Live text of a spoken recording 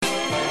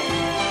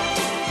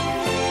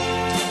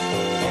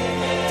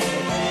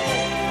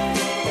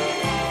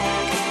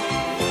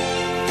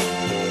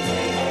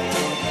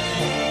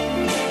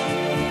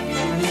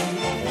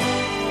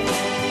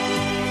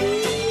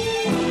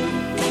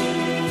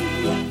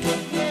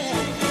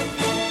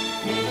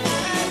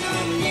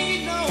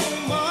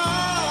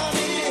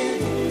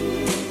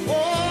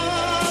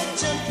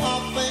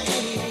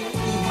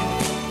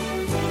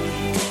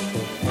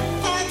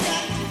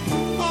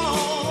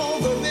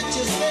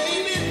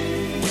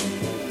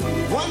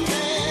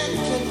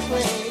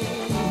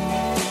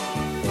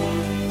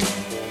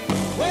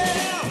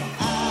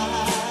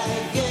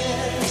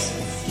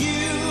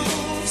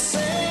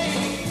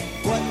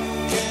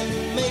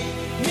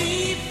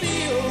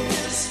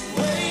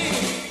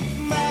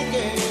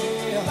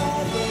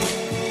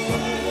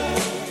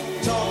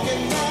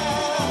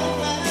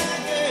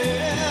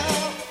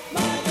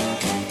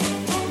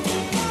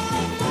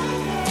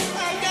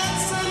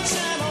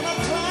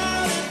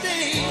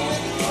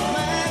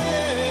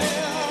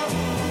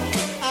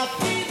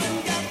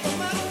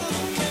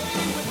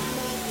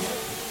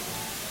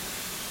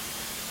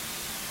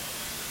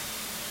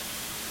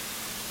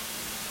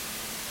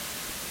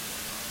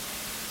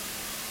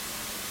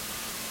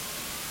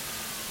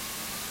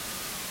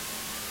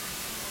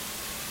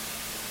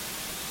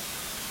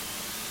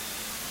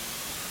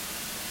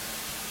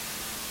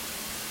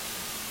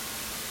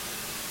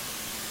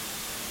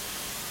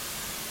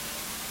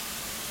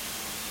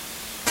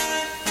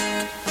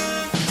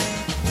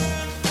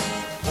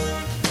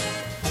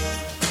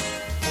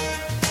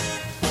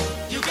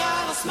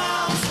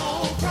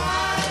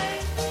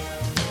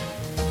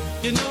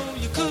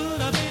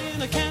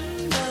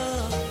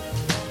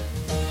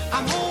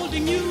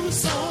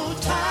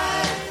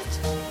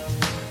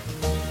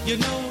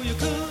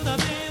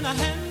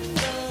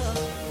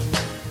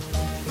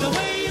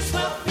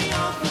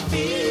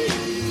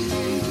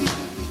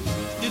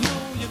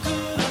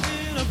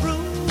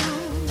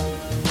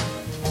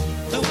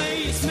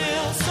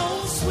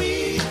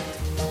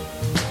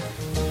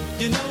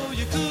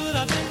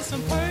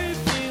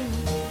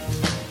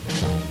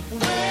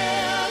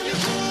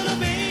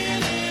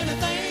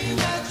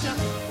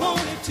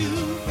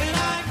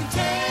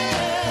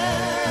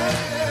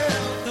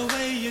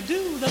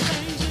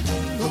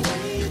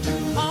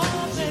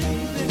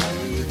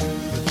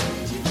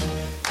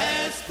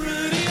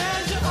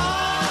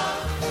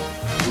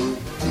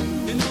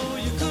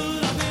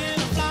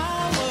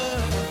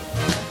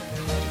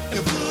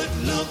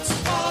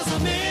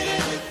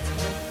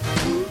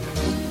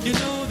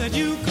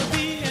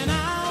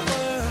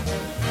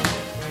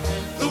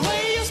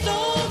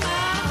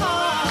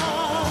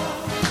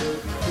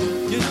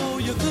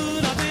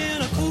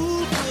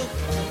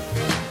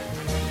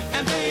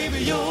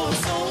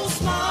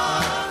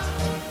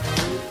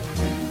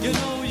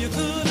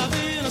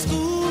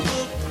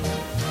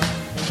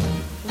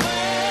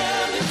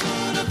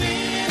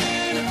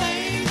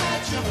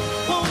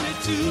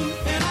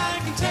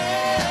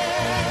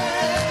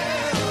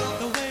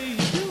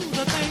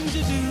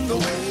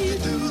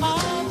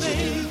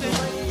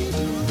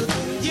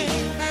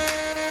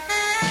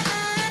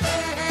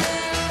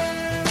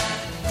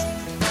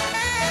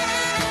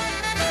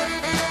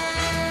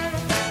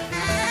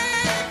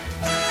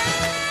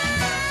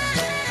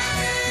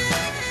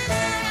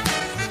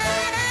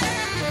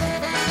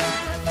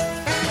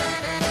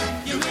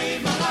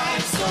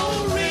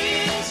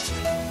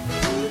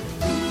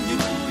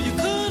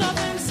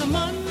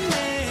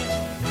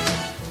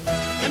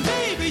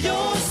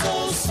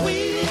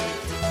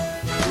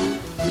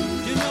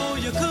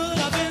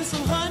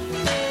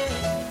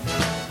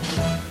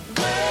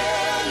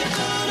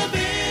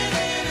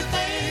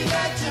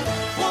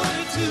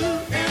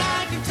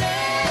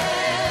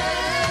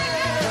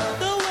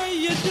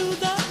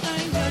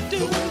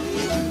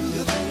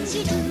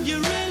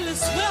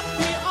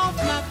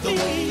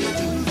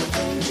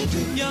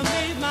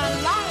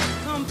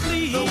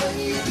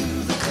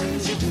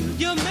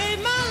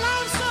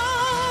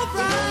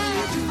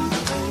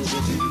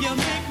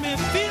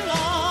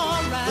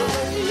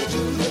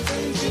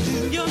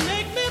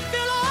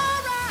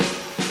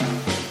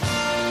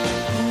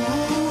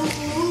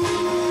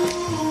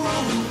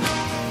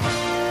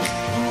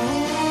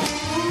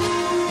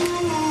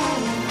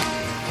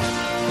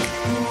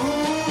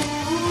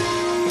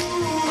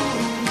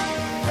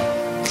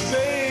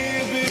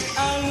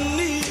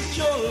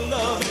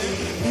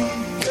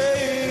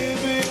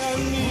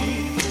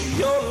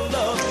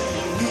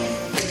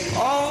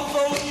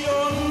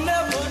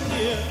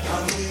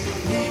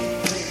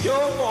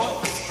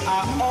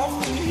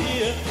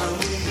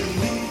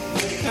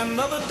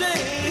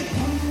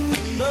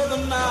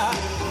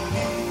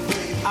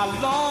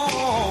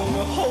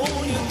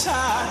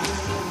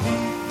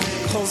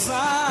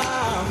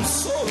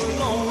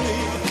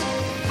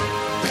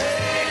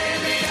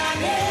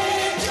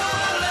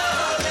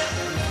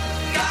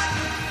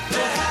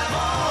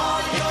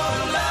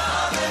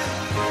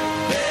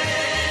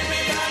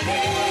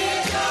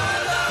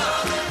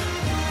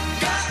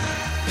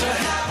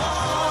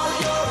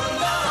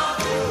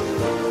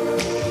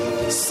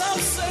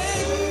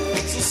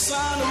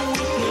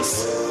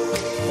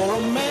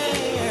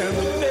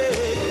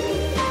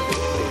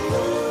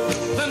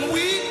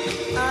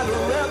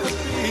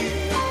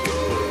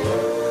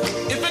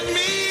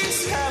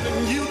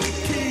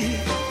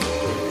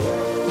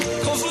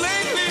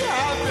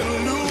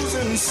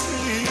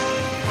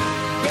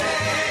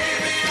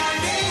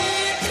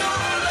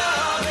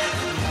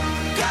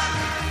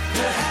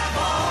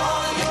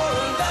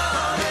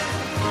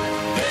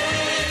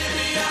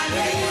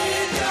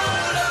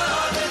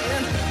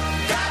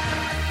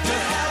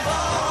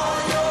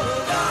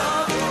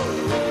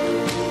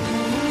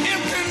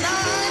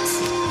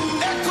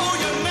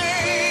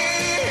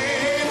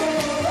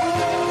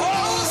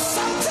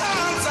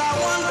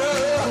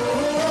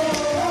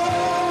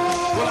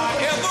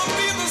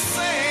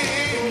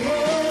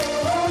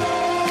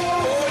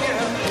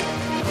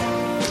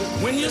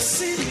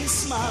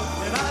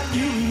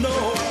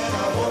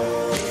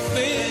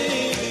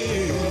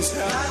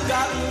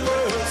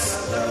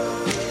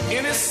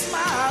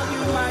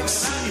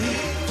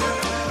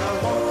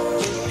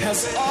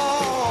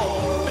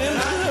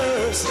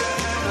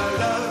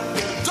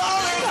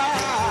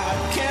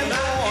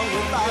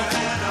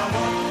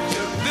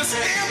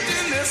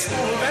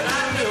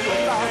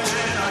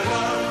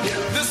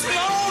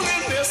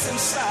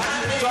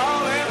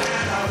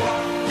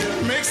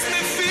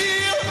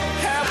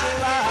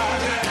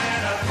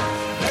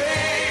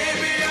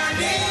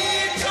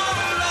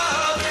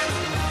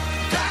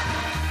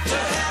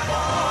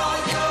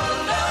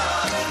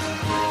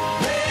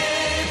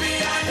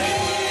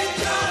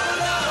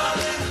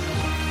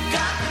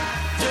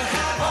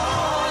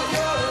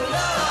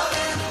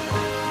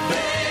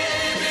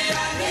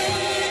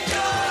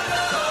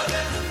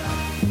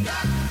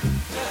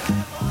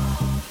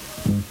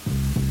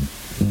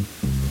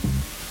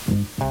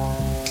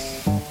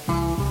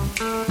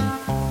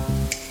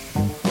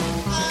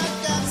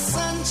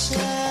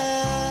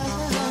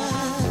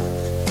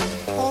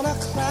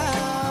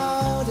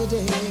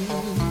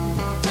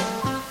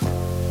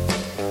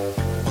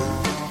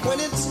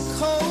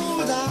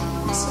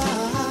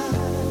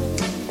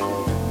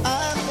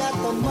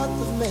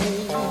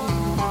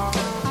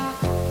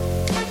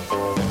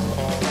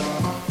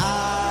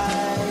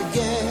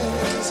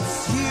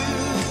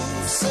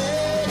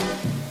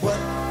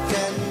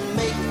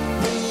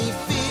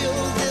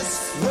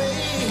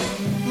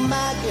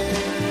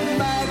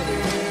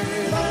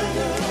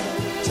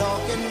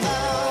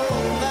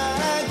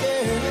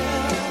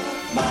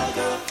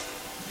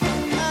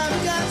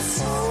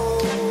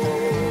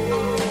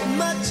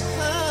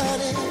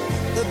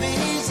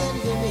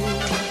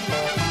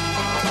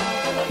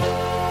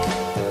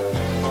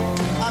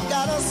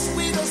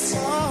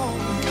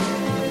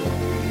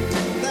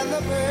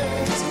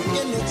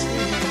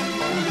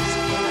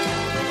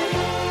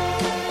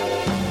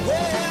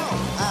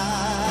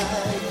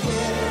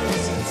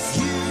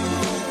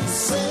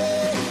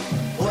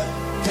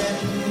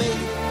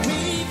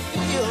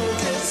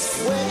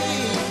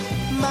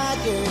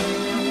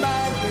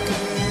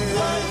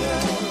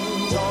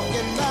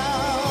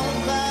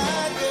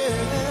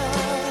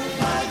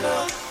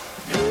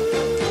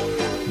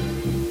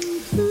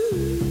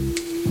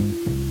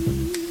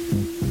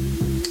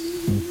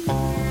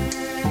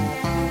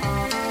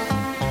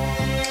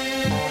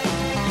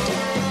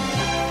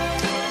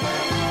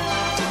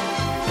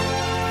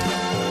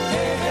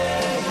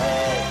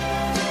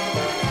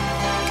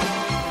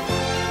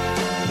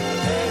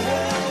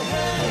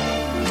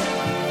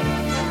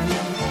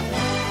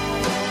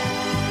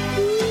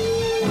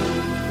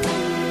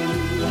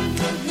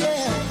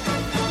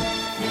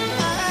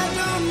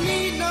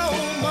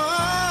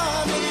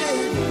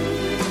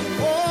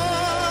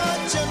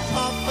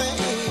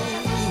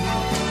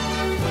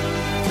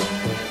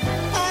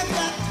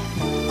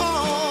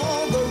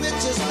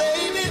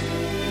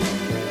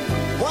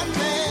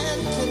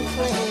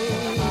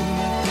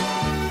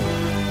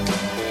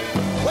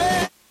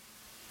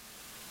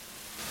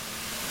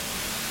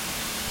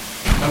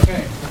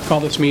Call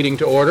this meeting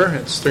to order.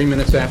 It's 3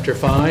 minutes after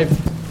 5.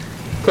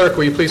 Clerk,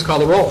 will you please call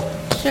the roll?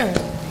 Sure.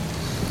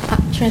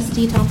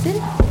 Trustee Thompson?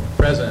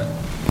 Present.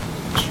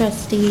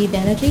 Trustee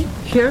Banerjee?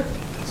 Here.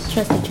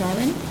 Trustee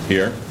Charlin?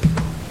 Here.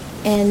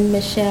 And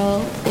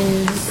Michelle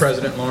is...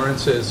 President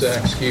Lawrence is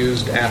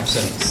excused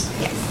absent.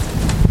 Yes.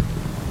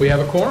 We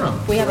have a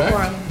quorum, We have a correct?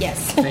 quorum,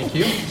 yes. Thank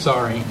you.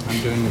 Sorry,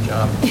 I'm doing the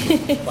job.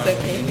 It's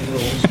okay.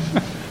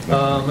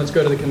 Let's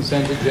go to the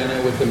consent agenda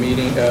with the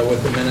meeting,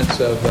 with the minutes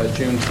of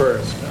June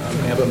 1st.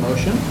 We have a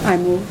motion. I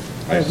move.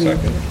 I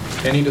second.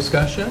 Any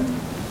discussion?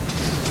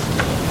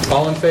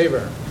 All in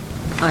favor?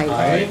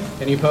 Aye.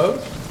 Any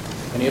opposed?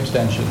 Any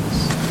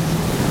abstentions?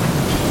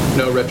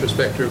 No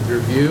retrospective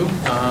review.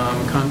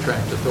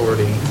 Contract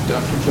authority.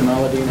 Dr.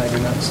 Jamaluddin, I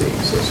do not see,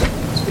 so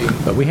someone must be.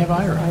 But we have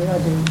Ira.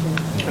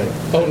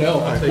 Oh, no,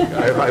 I'll take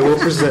I will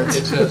present.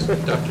 It says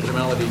Dr.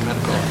 Jamaluddin,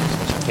 medical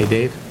officer. Hey,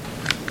 Dave.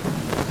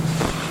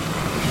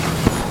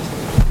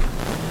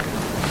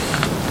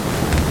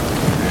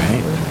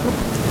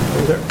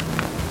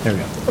 There we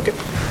go. Okay.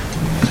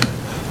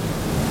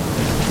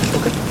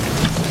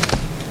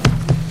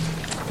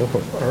 Go for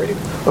it. Alrighty.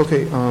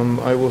 Okay,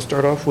 I will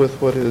start off with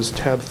what is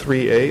tab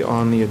 3A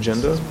on the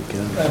agenda.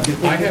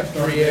 I have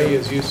 3A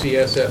as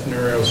UCSF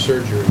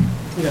neurosurgery.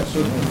 Yeah,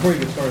 so before you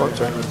get started, Oh,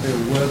 sorry. there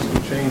was a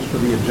change to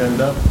the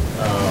agenda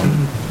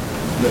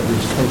that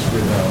was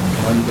posted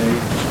Monday,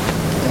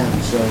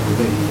 and so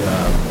the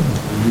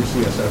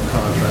UCSF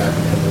contract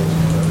and those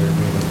other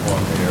agreements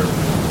on there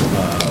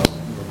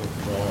were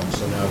withdrawn,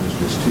 so now there's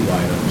just two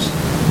items,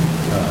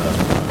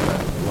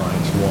 contract with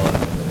Lines 1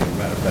 and then a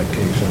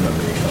ratification of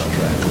the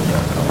contract with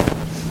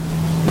Collins.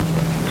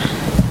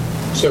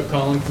 So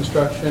Collin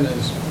Construction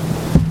is,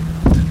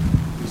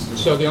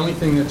 so the only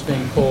thing that's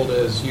being pulled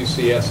is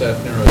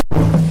UCSF neuro.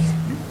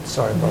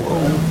 Sorry about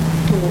that.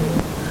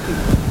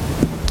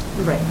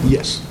 Right.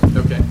 Yes.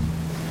 Okay.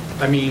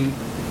 I mean,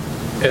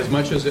 as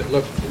much as it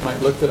might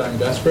look that I'm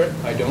desperate,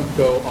 I don't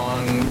go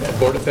on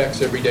Board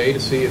Effects every day to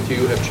see if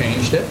you have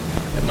changed it.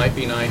 It might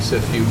be nice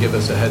if you give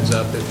us a heads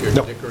up if you're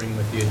dickering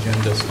with the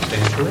agenda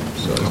substantially,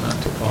 so as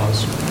not to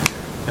cause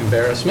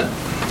embarrassment.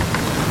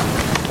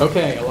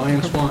 Okay,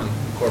 Alliance One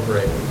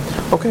Incorporated.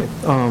 Okay,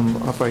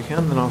 if I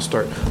can, then I'll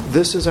start.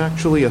 This is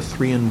actually a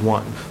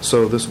 3-in-1.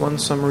 So this one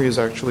summary is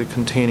actually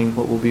containing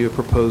what will be a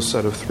proposed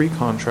set of 3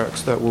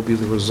 contracts that will be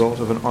the result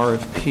of an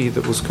RFP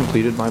that was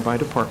completed by my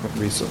department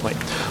recently.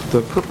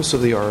 The purpose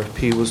of the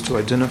RFP was to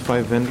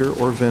identify vendor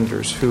or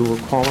vendors who were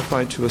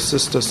qualified to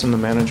assist us in the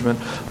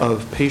management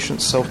of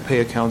patient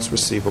self-pay accounts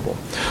receivable.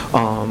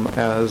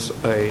 As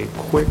a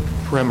quick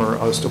primer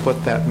as to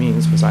what that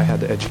means, because I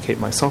had to educate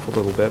myself a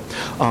little bit,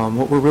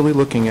 what we're really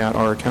looking at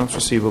are accounts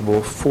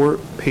receivable for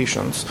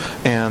patients,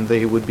 and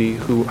they would be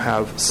who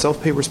have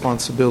self-pay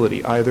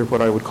responsibility, either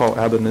what I would call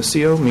ab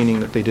initio, meaning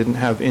that they didn't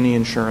have any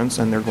insurance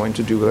and they're going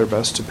to do their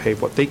best to pay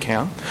what they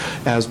can,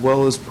 as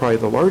well as probably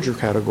the larger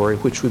category,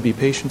 which would be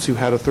patients who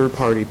had a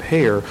third-party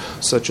payer,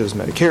 such as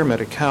Medicare,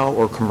 Medi-Cal,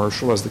 or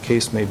commercial, as the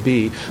case may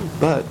be,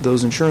 but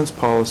those insurance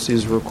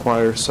policies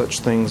require such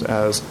things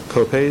as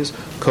copays,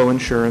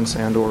 co-insurance,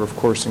 and or, of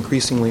course,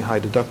 increasingly high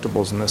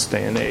deductibles in this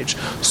day and age.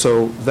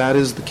 So that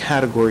is the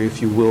category,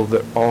 if you will,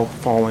 that all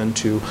fall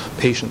into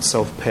patient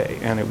self-pay,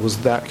 and it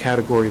was that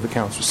category of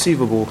accounts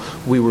receivable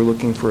we were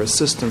looking for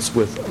assistance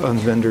with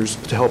vendors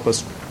to help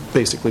us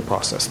basically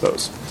process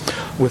those.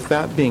 With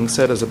that being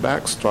said, as a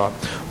backstop,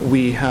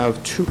 we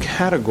have two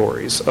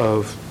categories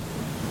of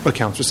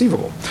accounts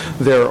receivable.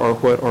 There are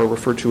what are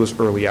referred to as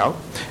early out,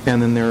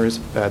 and then there is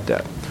bad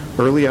debt.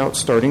 Early out,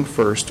 starting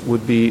first,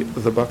 would be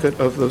the bucket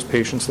of those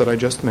patients that I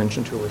just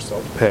mentioned who are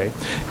self-pay,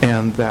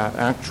 and that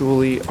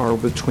actually are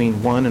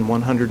between 1 and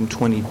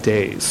 120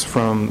 days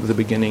from the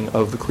beginning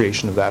of the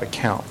creation of that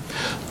account.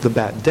 The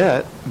bad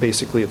debt,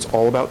 basically it's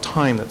all about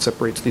time that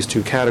separates these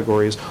two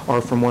categories,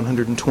 are from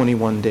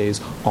 121 days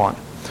on.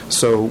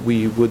 So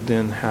we would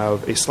then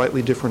have a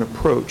slightly different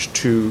approach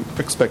to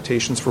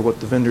expectations for what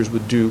the vendors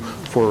would do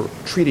for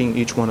treating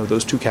each one of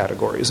those two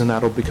categories, and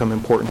that'll become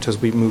important as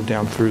we move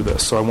down through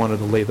this. So I wanted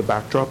to lay the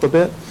backdrop a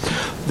bit.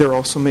 There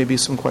also may be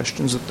some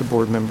questions that the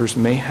board members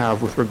may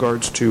have with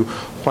regards to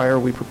why are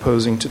we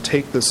proposing to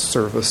take this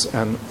service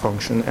and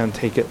function and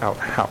take it out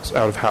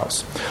of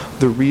house.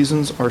 The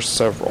reasons are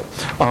several.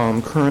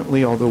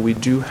 Currently, although we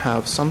do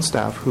have some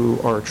staff who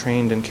are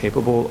trained and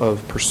capable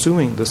of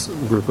pursuing this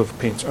group of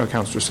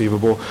accounts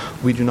receivable,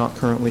 we do not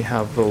currently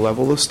have the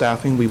level of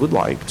staffing we would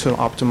like to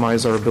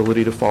optimize our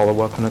ability to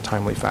follow up in a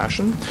timely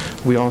fashion.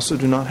 We also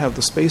do not have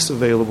the space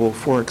available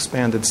for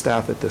expanded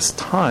staff at this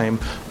time,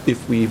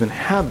 if we even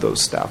had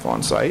those staff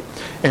on site.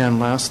 And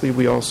lastly,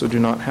 we also do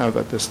not have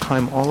at this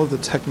time all of the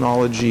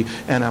technology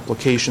and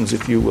applications,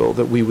 if you will,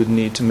 that we would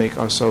need to make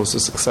ourselves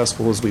as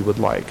successful as we would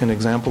like. An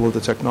example of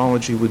the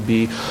technology would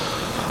be,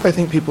 I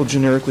think people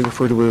generically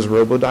refer to it as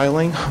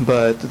robo-dialing,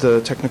 but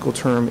the technical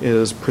term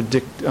is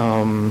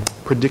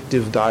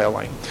predictive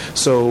dialing.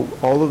 So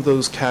all of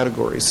those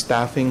categories,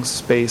 staffing,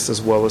 space, as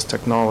well as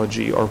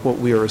technology, are what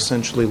we are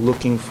essentially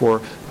looking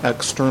for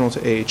external to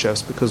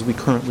AHS, because we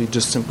currently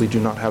just simply do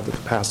not have the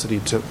capacity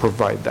to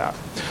provide that.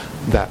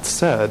 That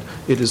said,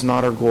 it is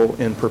not our goal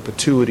in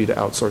perpetuity to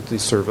outsource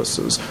these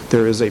services.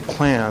 There is a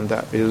plan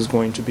that is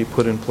going to be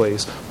put in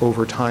place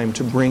over time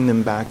to bring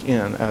them back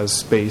in as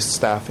space,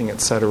 staffing,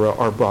 etc.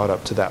 are brought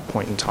up to that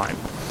point in time.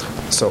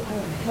 So, I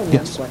have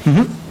yes. one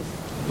question.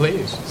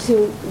 Please.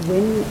 So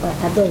when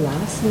at the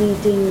last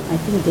meeting, I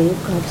think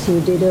Dave Cox,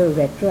 you did a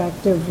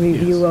retroactive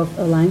review Yes. of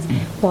Alliance.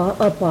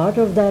 A part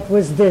of that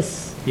was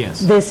this. Yes.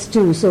 This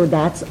too. So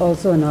that's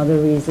also another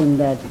reason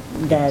that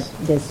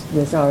this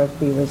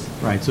RFP was.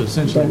 Right, so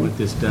essentially done. what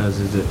this does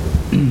is it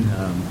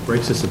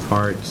breaks us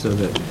apart so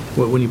that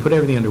when you put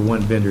everything under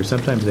one vendor,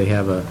 sometimes they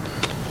have a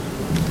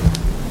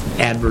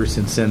adverse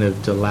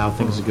incentive to allow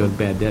things to go to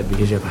bad debt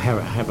because you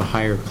have a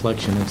higher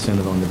collection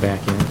incentive on the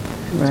back end.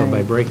 So by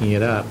Right. breaking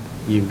it up,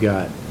 you've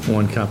got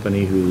one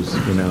company who's,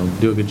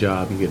 do a good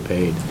job, you get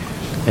paid.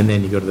 And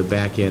then you go to the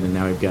back end, and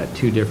now we've got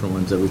two different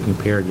ones that we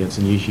compare against,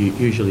 and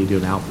usually do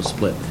an alpha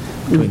split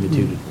between the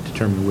two to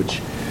determine which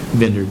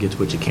vendor gets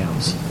which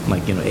accounts,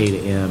 like, A to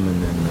M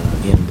and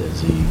then N to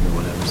Z or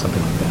whatever,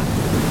 something like that.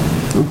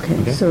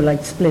 Okay. Okay. So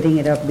like splitting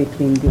it up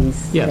between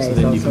these Yeah, guys so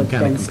then you also can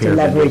kind of tends to compare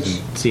vendors leverage.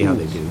 and see how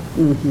they do.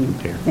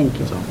 Compare. Thank you.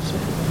 That's all.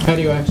 So, How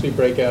do you actually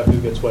break out who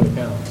gets what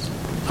accounts?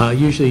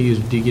 usually you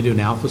do an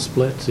alpha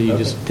split, so you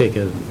Okay. just take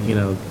A to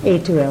L.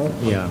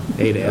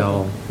 to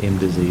L, M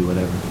to Z,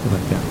 whatever,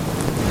 like that.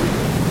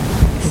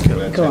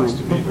 That Go tends on.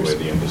 to be the way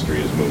the industry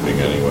is moving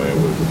anyway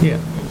with Yeah.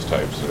 these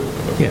types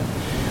of... Yeah.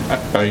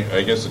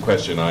 I guess the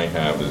question I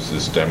have is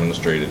this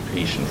demonstrated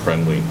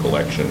patient-friendly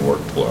collection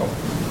workflow.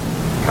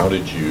 How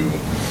did you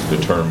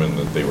determine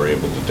that they were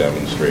able to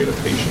demonstrate a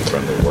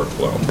patient-friendly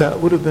workflow? That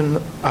would have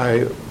been,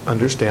 I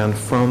understand,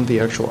 from the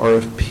actual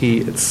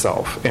RFP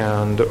itself.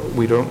 And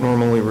we don't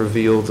normally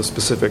reveal the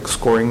specific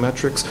scoring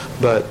metrics,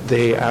 but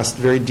they asked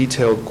very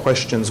detailed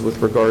questions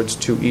with regards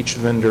to each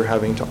vendor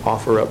having to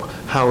offer up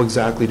how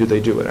exactly do they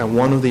do it. And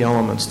one of the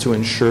elements to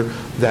ensure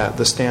that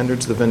the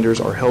standards the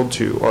vendors are held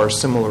to are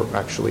similar,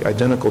 actually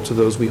identical to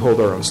those we hold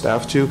our own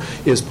staff to,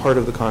 is part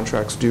of the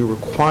contracts do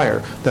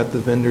require that the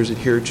vendors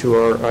adhere to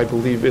our, I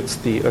believe it's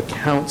the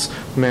Accounts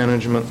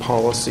Management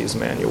Policies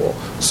Manual.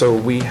 So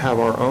we have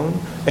our own,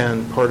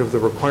 and part of the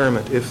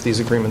requirement, if these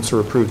agreements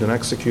are approved and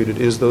executed,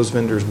 is those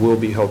vendors will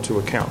be held to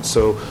account.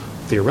 So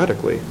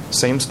theoretically,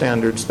 same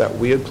standards that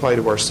we apply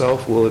to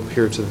ourselves will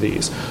adhere to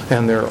these.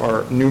 And there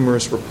are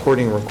numerous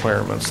reporting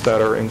requirements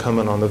that are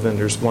incumbent on the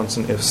vendors once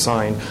and if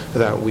signed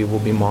that we will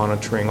be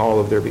monitoring all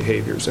of their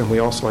behaviors. And we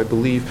also, I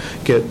believe,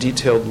 get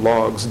detailed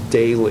logs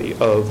daily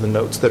of the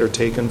notes that are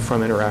taken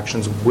from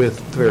interactions with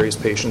various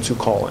patients who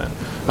call in.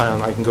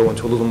 I can go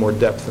into a little more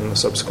depth in the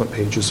subsequent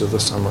pages of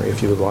the summary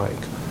if you would like.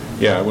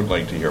 Yeah, I would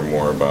like to hear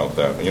more about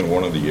that. You know,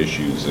 one of the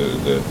issues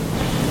that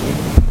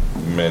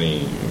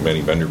many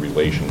vendor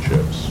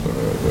relationships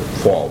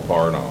fall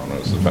apart on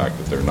is the fact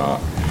that they're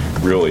not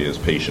really as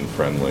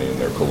patient-friendly in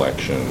their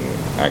collection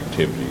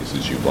activities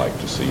as you'd like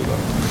to see them.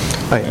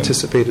 I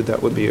anticipated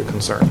that would be a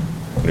concern.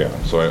 Yeah,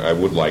 so I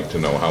would like to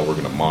know how we're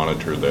going to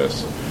monitor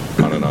this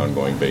on an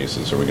ongoing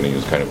basis. Are we going to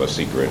use kind of a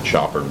secret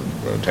shopper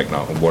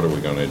technology? What are we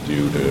going to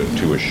do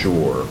to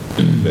assure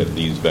that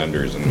these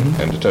vendors,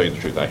 and to tell you the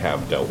truth, I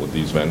have dealt with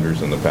these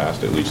vendors in the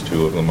past, at least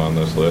 2 of them on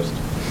this list,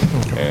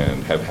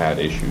 and have had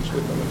issues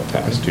with them in the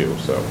past too.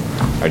 So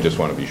I just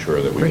want to be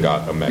sure that we've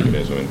got a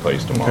mechanism in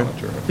place to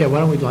monitor it. Yeah, why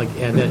don't we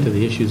add that to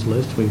the issues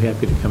list? We'd be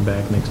happy to come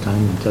back next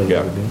time and tell you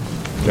Yeah, what we're doing.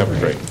 that'd be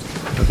great.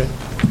 Okay.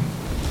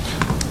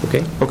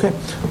 Okay. Okay.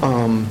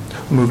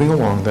 Moving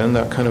along then,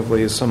 that kind of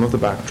lays some of the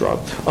backdrop.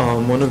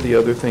 One of the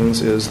other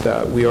things is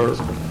that we are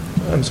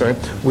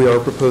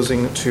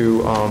proposing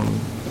to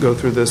go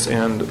through this,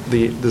 and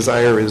the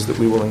desire is that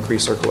we will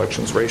increase our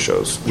collections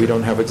ratios. We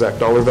don't have exact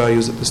dollar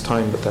values at this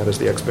time, but that is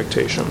the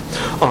expectation.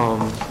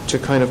 To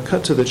kind of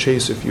cut to the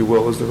chase, if you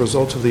will, as the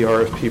result of the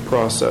RFP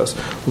process,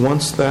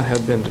 once that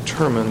had been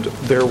determined,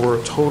 there were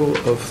a total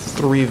of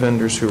 3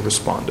 vendors who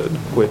responded,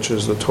 which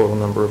is the total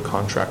number of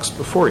contracts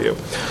before you.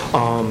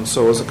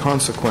 So as a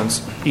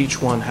consequence,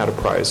 each one had a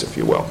prize, if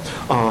you will.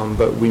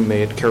 But we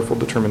made careful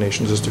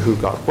determinations as to who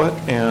got what,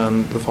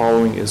 and the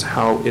following is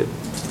how it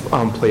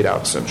played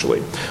out,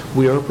 essentially.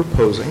 We are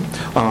proposing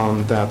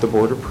that the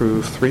board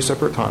approve 3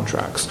 separate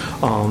contracts.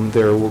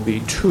 There will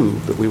be 2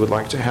 that we would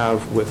like to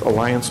have with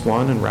Alliance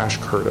One and Rash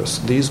Curtis.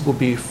 These will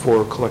be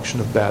for collection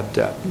of bad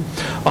debt.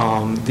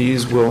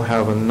 These will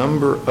have a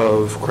number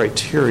of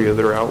criteria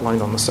that are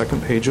outlined on the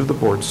second page of the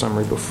board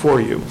summary before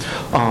you.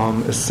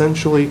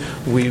 Essentially,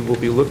 we will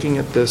be looking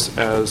at this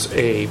as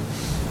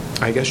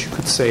I guess you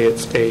could say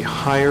it's a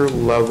higher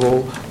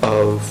level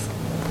of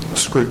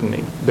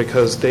scrutiny,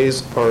 because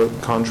these are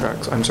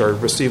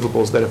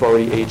receivables that have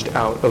already aged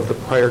out of the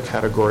prior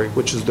category,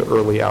 which is the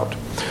early out.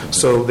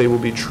 So they will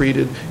be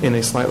treated in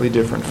a slightly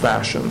different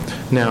fashion.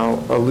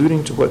 Now,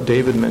 alluding to what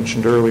David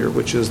mentioned earlier,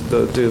 which is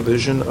the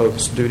division of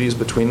duties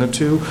between the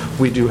 2,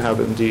 we do have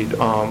indeed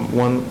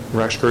one.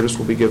 Rash Curtis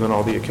will be given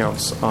all the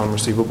accounts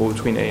receivable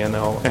between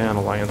A&L, and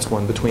Alliance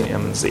One between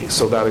M and Z.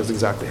 So that is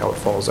exactly how it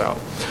falls out.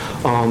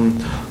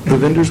 The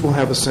vendors will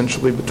have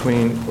essentially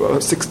between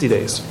 60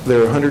 days.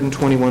 They're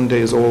 121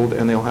 days old,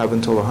 and they'll have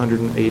until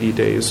 180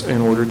 days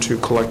in order to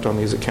collect on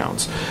these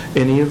accounts.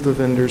 Any of the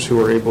vendors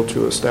who are able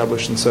to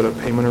establish and set up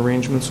payment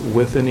arrangements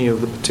with any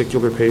of the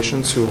particular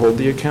patients who hold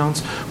the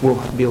accounts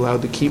will be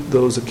allowed to keep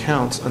those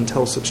accounts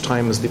until such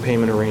time as the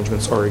payment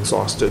arrangements are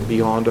exhausted,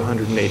 beyond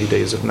 180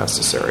 days if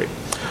necessary.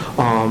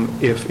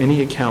 If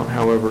any account,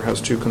 however,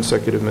 has 2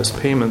 consecutive missed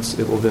payments,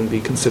 it will then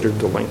be considered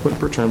delinquent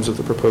per terms of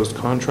the proposed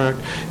contract,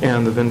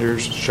 and the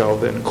vendors shall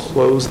then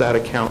close that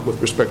account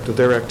with respect to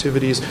their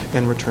activities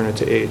and return it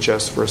to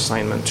AHS for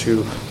assignment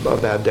to a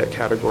bad debt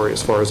category,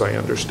 as far as I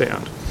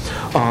understand.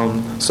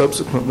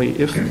 Subsequently,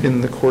 if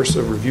in the course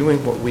of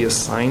reviewing what we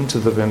assign to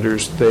the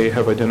vendors, they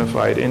have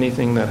identified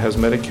anything that has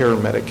Medicare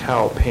or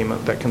Medi-Cal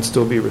payment that can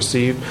still be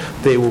received,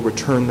 they will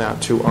return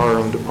that to our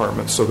own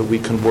department so that we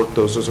can work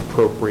those as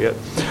appropriate.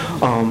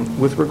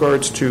 With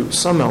regards to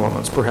some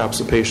elements, perhaps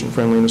the patient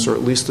friendliness, or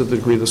at least to the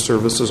degree the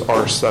services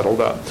are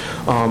settled up,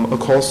 a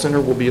call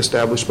center will be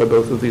established by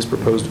both of these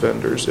proposed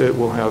vendors. It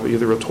will have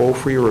either a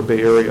toll-free or a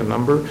Bay Area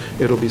number.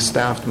 It'll be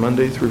staffed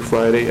Monday through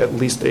Friday, at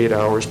least 8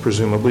 hours,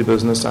 presumably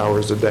business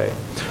hours a day.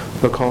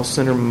 The call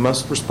center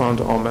must respond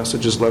to all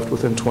messages left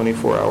within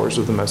 24 hours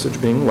of the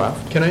message being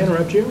left. Can I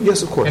interrupt you?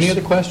 Yes, of course. Any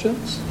other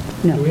questions?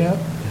 No. Do we have?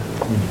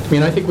 I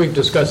mean, I think we've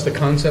discussed the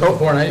concept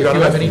before, and if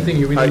you have anything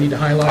you really need to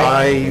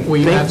highlight,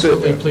 we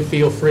absolutely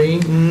feel free,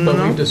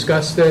 but we've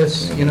discussed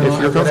this, you know,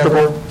 If you're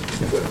whatever.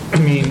 comfortable. I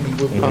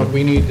mean,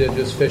 we need to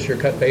just fish or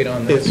cut bait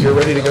on this. If you're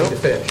ready to go. To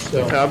fish,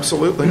 so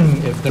Absolutely.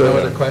 if there are no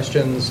other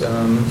questions,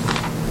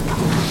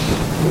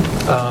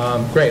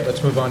 great,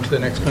 let's move on to the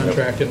next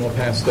contract, and we'll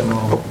pass them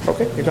all.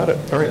 Okay, you got it.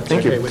 All right,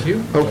 thank you. Okay with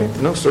you? Okay,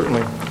 no,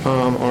 certainly.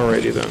 All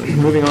righty then.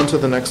 Moving on to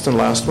the next and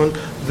last one.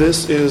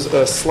 This is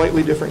a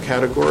slightly different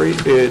category.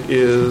 It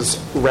is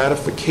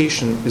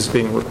ratification is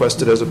being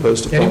requested as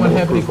opposed to formal Anyone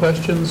have any approval.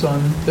 questions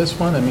on this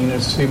one? I mean,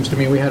 it seems to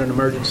me we had an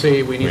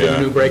emergency, we needed Yeah.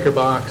 a new breaker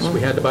box, we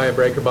had to buy a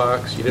breaker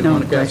box, you didn't No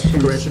want to get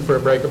questions. permission for a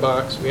breaker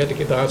box, we had to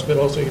get to the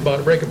hospital, so you bought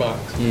a breaker box.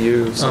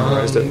 You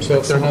summarized it. So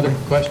if there are no other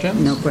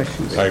questions? No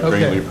questions. I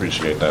greatly Okay.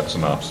 appreciate that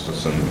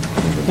synopsis. And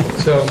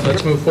So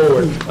let's move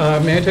forward.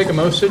 May I take a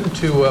motion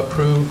to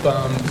approve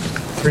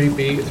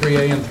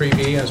 3A and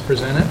 3B as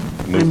presented?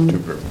 move to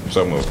approve.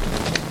 So moved.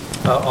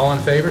 All in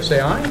favor, say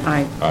aye.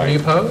 Aye. Aye. Any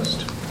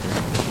opposed?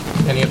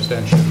 Any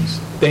abstentions?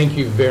 Thank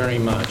you very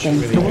much.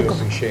 Thank Really you. do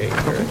appreciate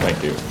your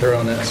Thank you.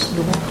 thoroughness.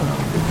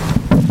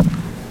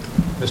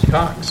 Mr.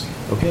 Cox?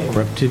 Okay,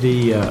 we're up to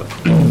the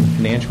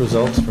financial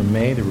results from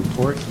May, the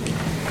report.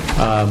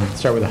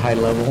 Start with a high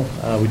level.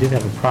 We did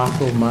have a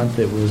profitable month.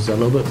 It was a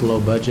little bit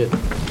below budget.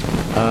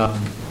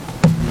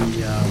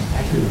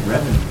 Actually, the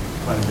revenue,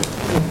 quite a bit,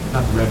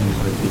 not the revenues,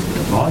 but the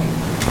volume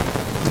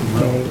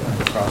Okay.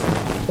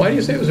 Why do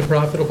you say it was a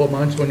profitable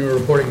month when you were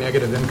reporting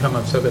negative income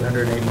of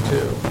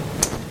 782?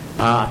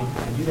 I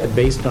do that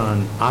based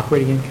on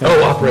operating income.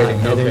 Oh, operating,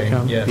 not net okay.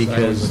 income, Yes, I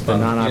because was the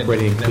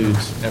non-operating never-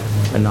 includes never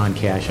mind. a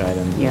non-cash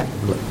item. Yeah.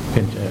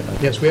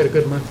 Yes, we had a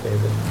good month,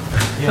 David.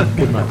 Yeah,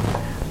 good month.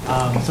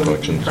 So we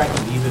Collections. tracked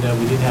the EBITDA,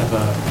 we did have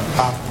a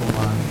profitable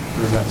month,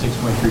 we were about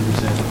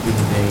 6.3% year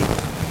to date.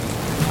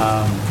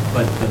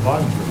 But the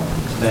volumes were low,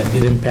 so that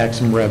did impact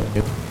some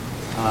revenue.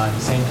 At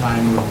the same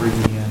time, we're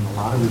bringing in a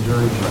lot of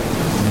reserves right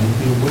now. And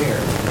be aware,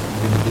 that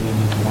we're going to get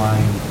into July,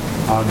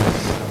 August,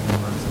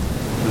 September,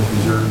 those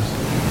reserves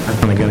are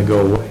kind of going to go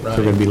away. So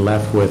we're going to be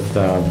left with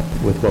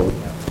what we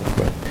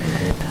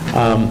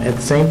have. At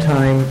the same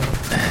time,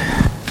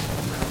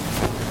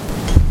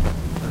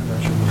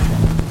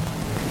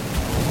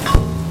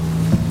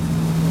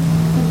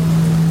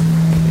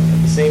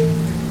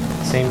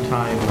 same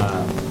time,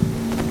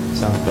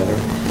 sounds better.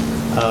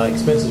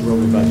 Expenses were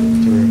over budget.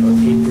 We're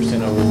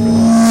 8% over.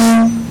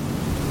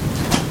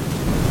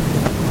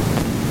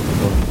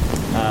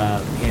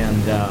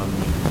 And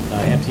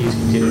FTEs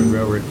continue to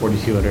grow. We're at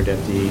 4,200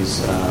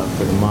 FTEs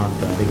for the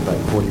month. I think about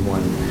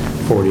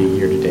 4,140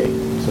 year to date.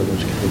 So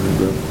those continue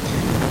to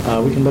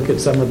grow. We can look at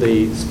some of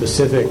the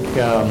specific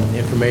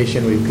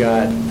information. We've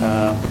got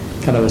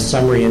kind of a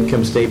summary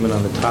income statement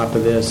on the top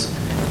of this,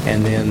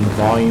 and then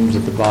volumes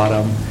at the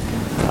bottom.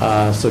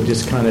 So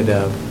just kind of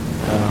to,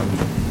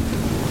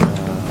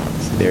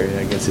 there,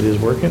 I guess it is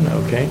working,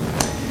 okay.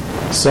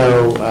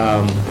 So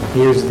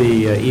here's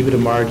the EBITDA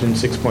margin,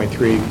 6.3.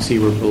 You can see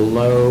we're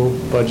below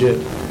budget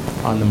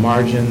on the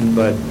margin,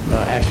 but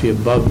actually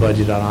above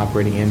budget on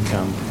operating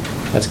income.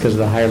 That's because of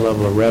the higher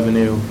level of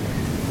revenue.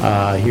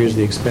 Here's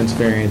the expense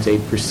variance,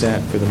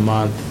 8% for the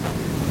month,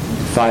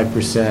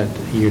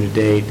 5% year to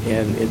date.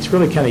 And it's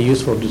really kind of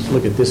useful to just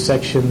look at this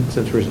section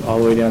since we're all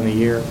the way down the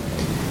year.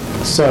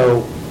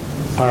 So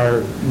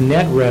our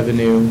net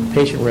revenue,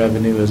 patient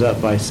revenue, is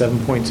up by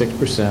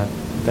 7.6%.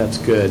 That's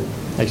good.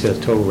 Actually,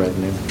 that's total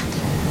revenue.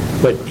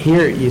 But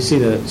here you see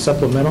the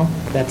supplemental,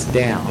 that's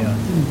down. Yeah.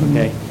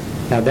 Okay.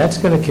 Now that's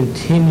going to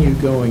continue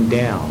going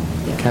down,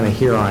 kind of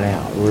here on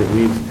out.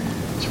 We've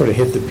sort of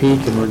hit the peak,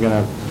 and we're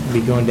going to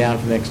be going down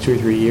for the next 2 or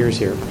 3 years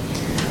here.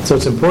 So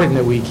it's important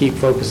that we keep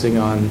focusing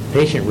on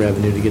patient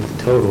revenue to get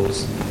the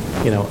totals,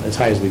 as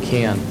high as we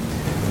can.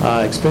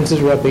 Expenses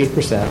are up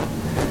 8%.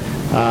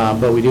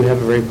 But we do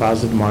have a very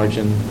positive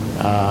margin,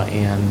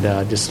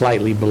 and just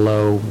slightly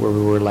below where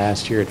we were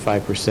last year at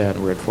 5%.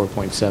 We're at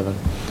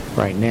 4.7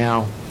 right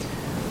now.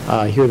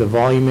 Here are the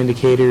volume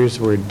indicators.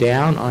 We're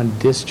down on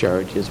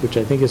discharges, which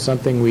I think is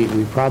something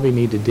we probably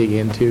need to dig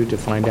into to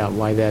find out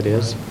why that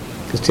is,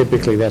 because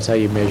typically that's how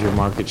you measure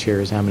market share,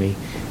 is how many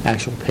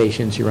actual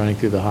patients you're running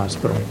through the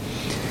hospital.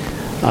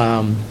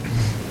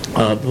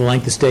 The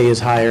length of stay is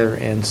higher,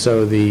 and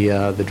so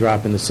the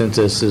drop in the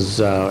census is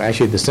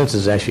the census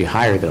is actually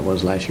higher than it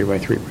was last year by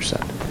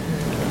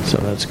 3%. So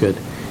that's good.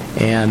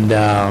 And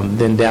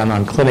then down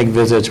on clinic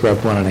visits, we're up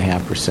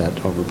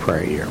 1.5% over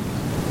prior year.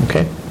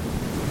 Okay.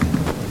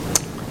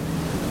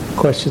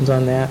 Questions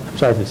on that? I'm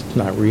sorry if it's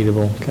not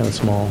readable, kind of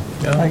small.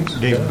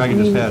 Dave, if I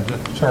can just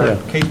add, so our Yeah.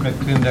 case mix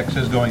index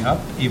is going up,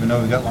 even though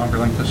we've got longer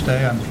length of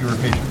stay on fewer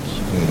patients.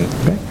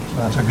 Okay. So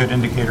that's a good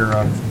indicator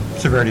of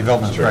severity of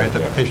illness, Sure, right?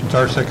 That yeah. patients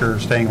are sicker,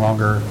 staying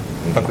longer,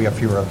 but we have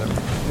fewer of them.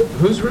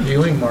 Who's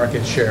reviewing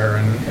market share,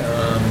 and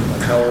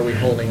how are we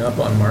holding up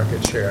on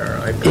market share?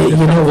 We've been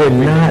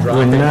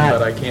dropping,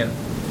 but I can't.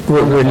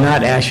 We're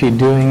not actually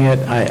doing it.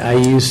 I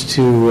used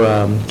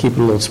to keep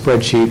a little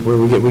spreadsheet where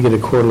we get a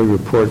quarterly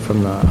report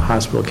from the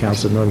Hospital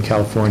Council of Northern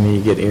California.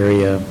 You get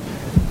area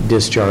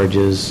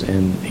discharges,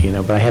 and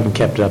but I haven't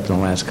kept it up in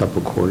the last couple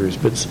of quarters.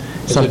 But it's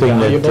something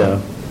valuable?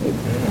 that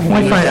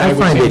I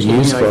find it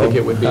useful. I think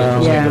it would be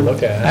interesting to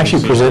look at.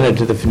 Actually presented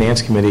to the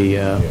Finance Committee,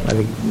 I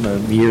think a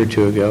year or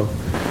two ago.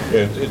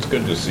 It's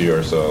good to see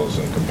ourselves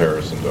in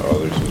comparison to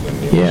others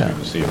within the Yeah.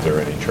 industry, to see if there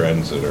are any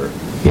trends that are,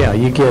 Yeah,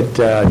 you get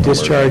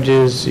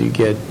discharges, you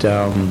get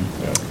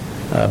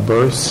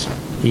births,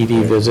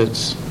 ED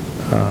visits,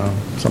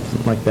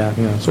 something like that,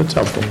 so it's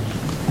helpful.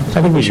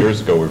 I think we should.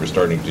 years ago, we were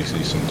starting to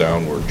see some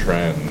downward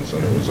trends,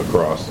 and it was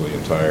across the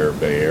entire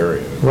Bay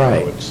Area.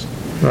 Right.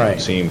 Right.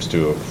 It seems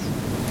to have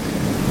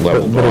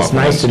leveled off. But it's and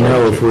nice to started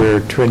know if we're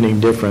trending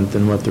different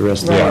than what the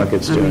rest of the Right.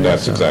 market's doing.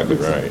 That's so. exactly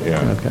right,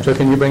 yeah. Okay. So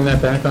can you bring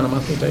that back on a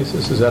monthly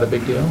basis? Is that a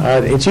big deal?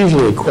 It's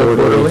usually a quarterly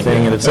quarterly?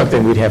 thing, and it's Okay.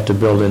 something we'd have to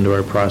build into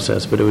our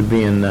process, but it would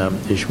be in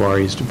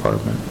Ishwari's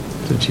department,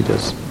 since she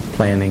does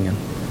planning and.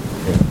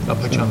 I'll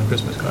put you on the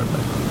Christmas card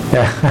list.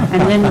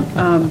 And then,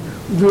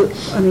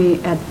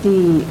 at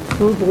the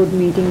full board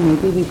meeting,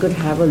 maybe we could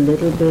have a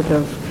little bit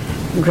of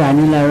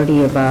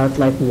granularity about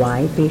like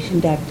why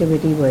patient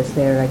activity. Was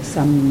there like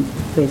some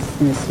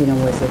business,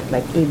 was it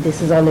like,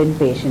 this is all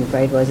inpatient,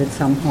 right? Was it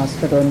some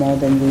hospital more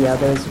than the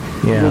others?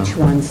 Yeah. Which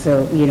ones?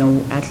 So,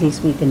 at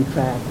least we can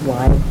track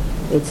why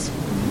it's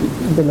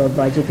below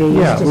budget. We're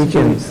Yeah, used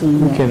to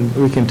seeing that.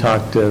 we can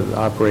talk to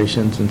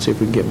operations and see if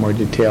we can get more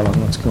detail on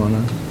what's going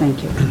on.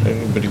 Thank you.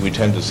 But we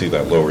tend to see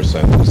that lower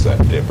census,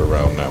 that dip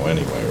around now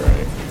anyway,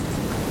 right?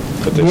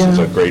 But this is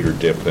Yeah. a greater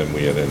dip than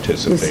we had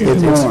anticipated.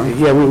 It's more.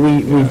 Yeah,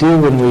 we do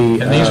when we...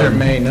 And these are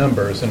May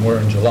numbers, and we're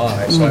in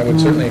July, so I would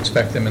certainly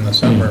expect them in the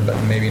summer,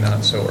 but maybe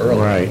not so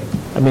early. Right.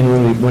 I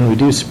mean, when we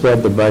do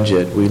spread the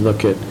budget, we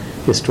look at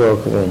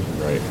historical,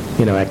 Right.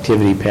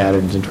 activity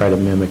patterns and try to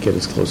mimic it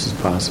as close as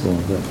possible.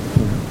 But,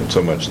 And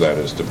so much of that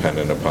is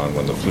dependent upon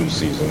when the flu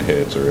season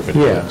hits, or if it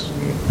Yeah. hits,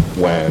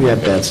 and when, Yeah,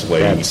 if it's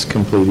late. that's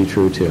completely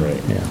true, too.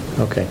 Right.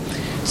 Yeah, okay.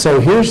 So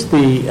here's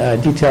the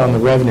detail on the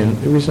revenue.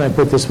 The reason I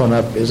put this one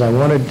up is I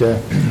wanted to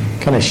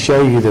kind of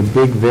show you the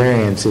big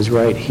variance is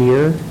right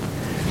here.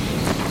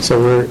 So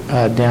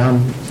we're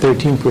down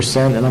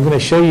 13%, and I'm going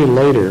to show you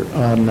later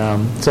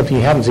on something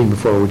you haven't seen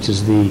before, which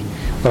is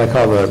what I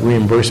call the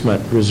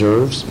reimbursement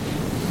reserves.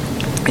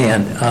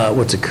 And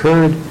what's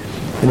occurred,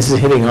 and this is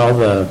hitting all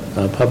the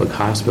public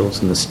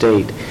hospitals in the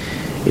state,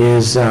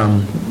 is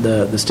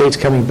the state's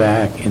coming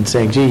back and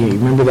saying, gee, you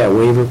remember that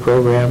waiver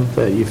program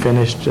that you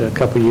finished a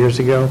couple years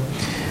ago?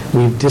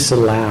 We've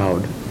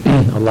disallowed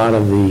a lot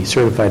of the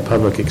certified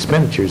public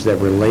expenditures that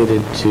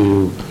related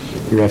to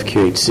your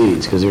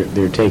FQHCs, because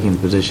they're taking the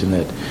position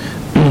that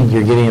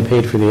you're getting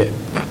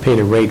paid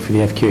a rate for the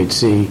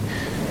FQHC,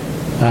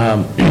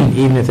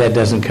 even if that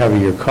doesn't cover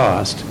your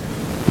cost,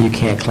 you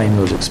can't claim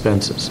those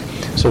expenses.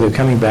 So they're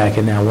coming back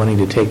and now wanting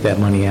to take that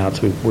money out,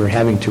 so we're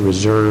having to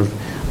reserve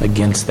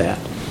against that.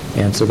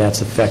 And so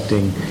that's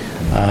affecting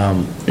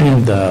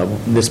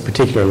this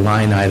particular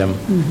line item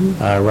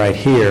right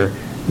here.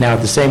 Now,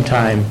 at the same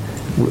time,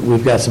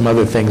 we've got some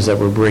other things that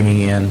we're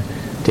bringing in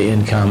to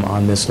income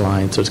on this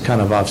line, so it's kind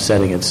of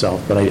offsetting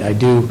itself. But I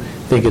do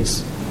think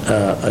it's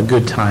a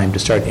good time to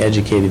start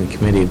educating the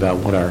committee about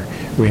what our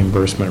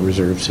reimbursement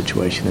reserve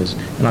situation is.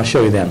 And I'll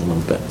show you that in a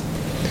little bit.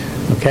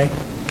 Okay?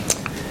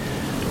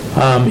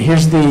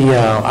 Here's the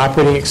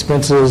operating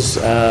expenses.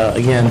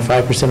 Again,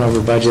 5%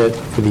 over budget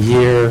for the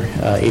year,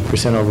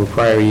 8% over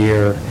prior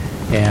year,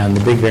 and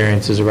the big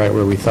variances are right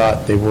where we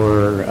thought they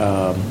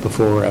were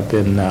before, up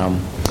in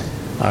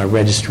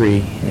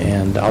registry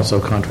and also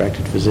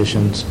contracted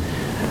physicians.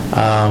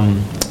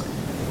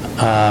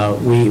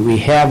 We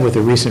have, with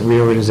the recent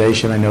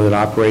reorganization, I know that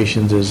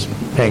operations is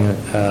paying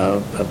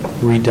a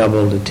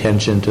redoubled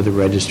attention to the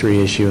registry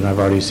issue, and I've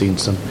already seen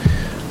some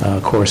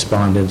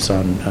correspondence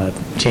on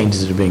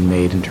changes that are being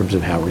made in terms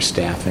of how we're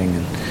staffing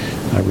and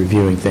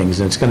reviewing things.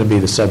 And it's going to be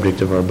the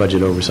subject of our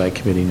Budget Oversight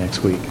Committee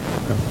next week.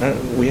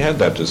 We had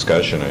that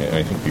discussion,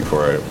 I think,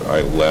 before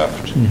I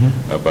left,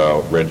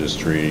 about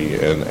registry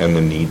and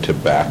the need to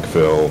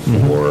backfill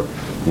for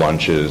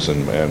lunches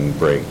and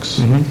breaks.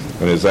 And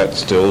is that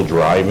still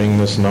driving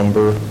this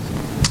number?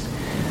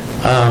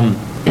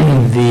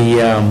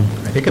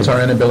 I think it's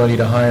our inability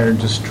to hire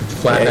just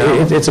flat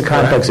out. It's a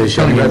complex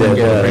issue. Tony Redmond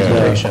gave a Yeah.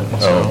 presentation, Oh,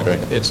 so okay.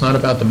 it's not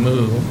about the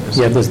move.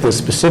 Yeah, the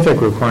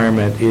specific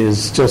requirement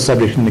is still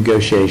subject to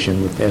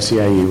negotiation with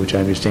SEIU, which I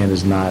understand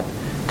is not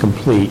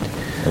complete.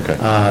 Okay.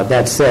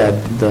 That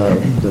said, the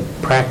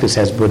practice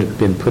has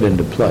been put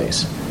into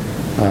place,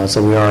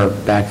 so we are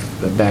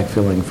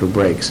backfilling for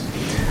breaks.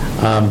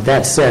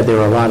 That said, there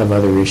are a lot of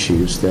other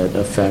issues that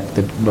affect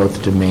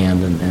both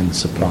demand and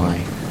supply.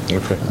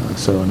 Okay.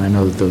 And I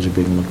know that those are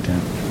being looked at.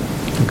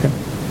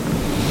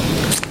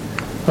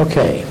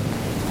 Okay.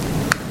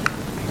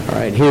 All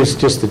right, here's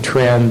just the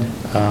trend.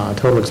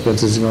 Total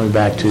expenses going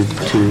back to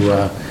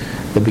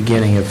the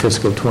beginning of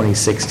fiscal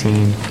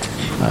 2016,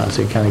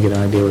 so you kind of get an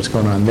idea what's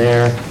going on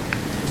there.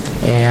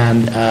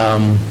 And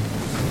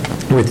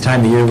with the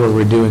time of the year where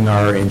we're doing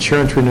our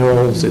insurance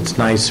renewals, it's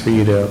nice for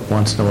you to,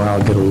 once in a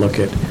while, get a look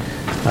at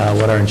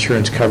what our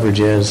insurance coverage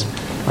is.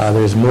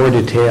 There's more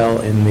detail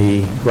in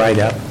the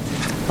write-up.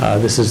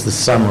 This is the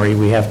summary.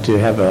 We have to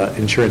have an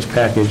insurance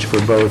package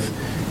for both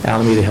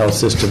Alameda Health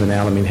System and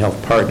Alameda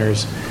Health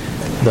Partners.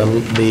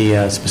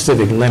 The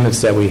specific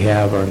limits that we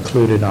have are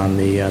included on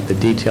the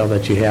detail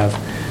that you have.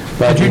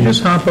 But Did you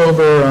just hop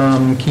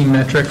over key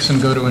metrics and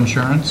go to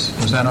insurance?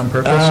 Was that on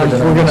purpose? or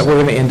did I we're miss it?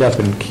 going to end up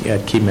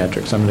at key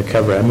metrics. I'm going to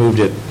cover. I moved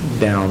it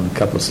down a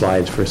couple of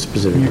slides for a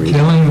specific You're reason.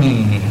 killing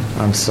me.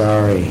 I'm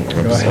sorry.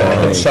 Go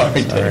ahead.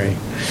 Sorry, Dave.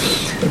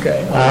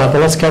 Okay. But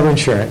let's cover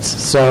insurance.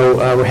 So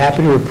we're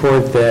happy to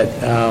report that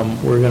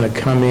we're going to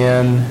come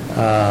in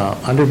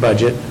under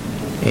budget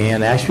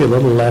and actually a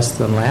little less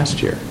than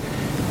last year.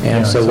 And Yeah,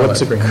 I so saw what's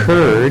that, 300.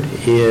 occurred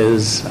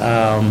is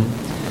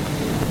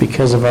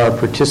because of our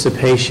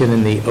participation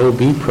in the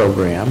OB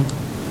program,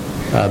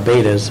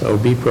 Beta's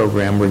OB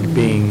program, we're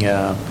being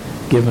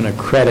given a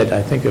credit,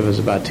 I think it was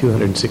about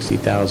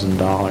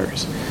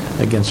 $260,000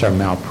 against our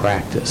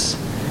malpractice.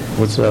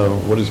 What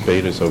is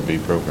Beta's OB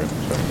program?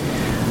 Sorry.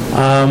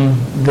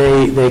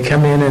 They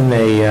come in and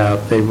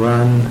they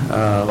run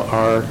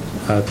our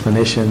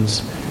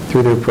clinicians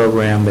through their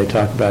program. They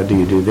talk about, do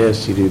you do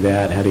this, do you do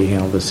that, how do you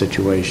handle this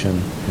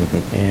situation?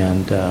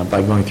 And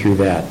by going through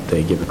that,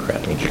 they give a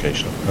credit.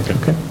 Educational.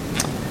 Okay.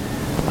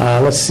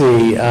 Let's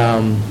see.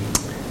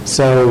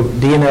 So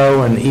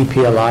D&O and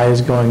EPLI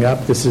is going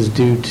up. This is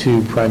due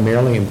to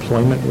primarily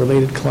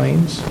employment-related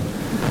claims.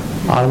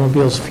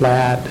 Automobiles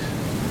flat.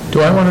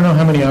 Do I want to know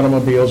how many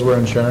automobiles we're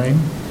insuring?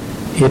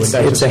 Would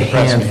that It's just a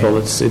depress me? handful.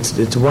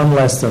 It's one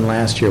less than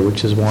last year,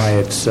 which is why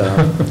it's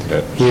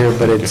here,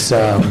 but it's,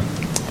 I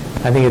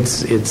think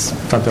it's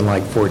something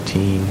like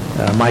 14.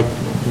 Mike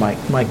might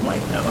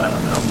know, I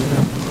don't know.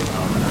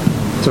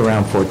 It's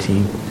around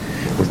 14,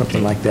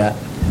 something like that,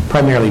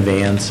 primarily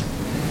vans.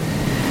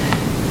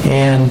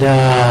 And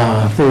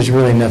there's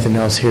really nothing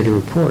else here to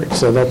report.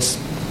 So that's,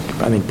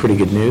 I think, pretty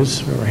good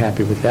news. We're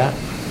happy with that.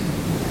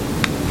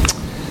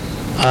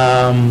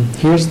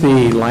 Here's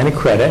the line of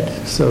credit.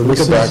 So Can we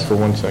this go back is- for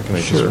 1 second? I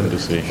just Sure, wanted to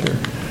see. sure.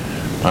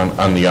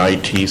 On the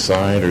IT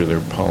side, are there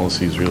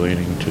policies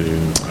relating to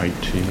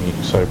IT,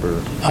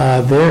 cyber?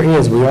 There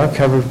is. We are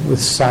covered with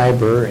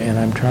cyber, and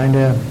I'm trying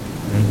to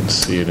I didn't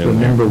see it in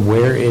remember there.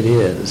 where it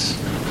is.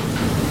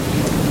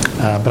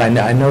 But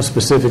I know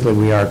specifically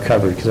we are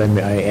covered, because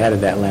I added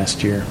that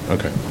last year.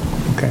 Okay.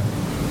 Okay.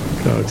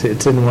 So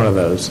it's in one of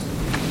those.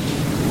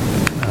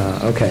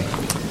 Okay.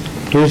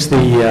 Here's the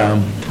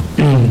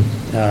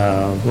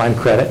line of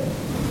credit.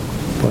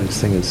 Boy,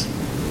 this thing is,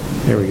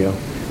 there we go.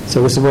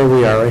 So this is where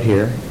we are right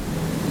here.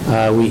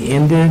 We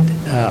ended,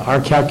 our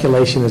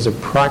calculation is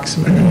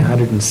approximately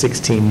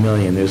 116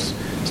 million. There's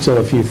still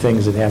a few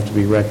things that have to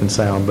be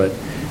reconciled, but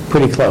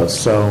pretty close.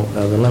 So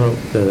the limit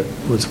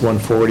was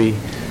 140.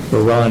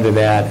 We're well under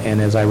that,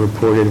 and as I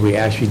reported, we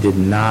actually did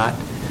not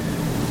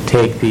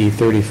take the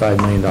 $35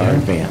 million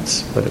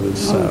advance, but it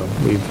was,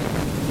 we've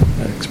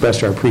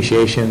expressed our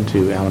appreciation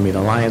to Alameda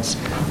Alliance.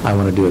 I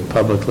want to do it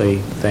publicly,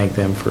 thank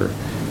them for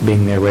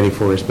being there ready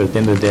for us, but at the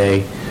end of the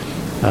day,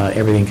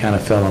 everything kind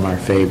of fell in our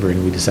favor,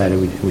 and we decided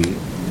we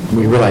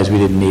realized we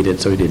didn't need it,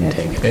 so we didn't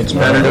take it. It's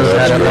better to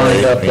have it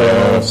lined up,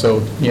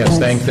 so yes,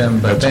 thank them,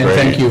 but That's then great.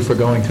 thank you for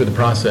going through the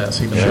process,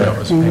 even though it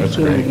was Thank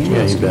you. great.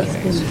 Yeah, you bet.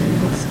 That's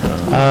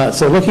good.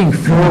 So looking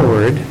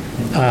forward,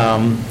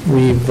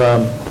 we've,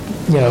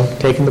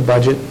 taken the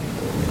budget,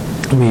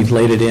 we've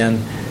laid it in,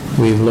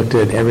 we've looked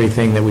at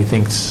everything that we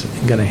think's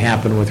going to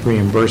happen with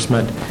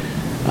reimbursement.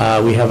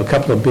 We have a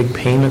couple of big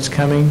payments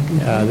coming.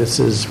 This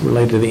is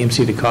related to the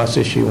MC to cost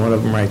issue, one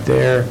of them right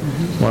there,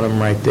 one of them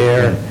right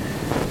there.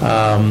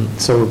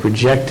 So we're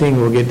projecting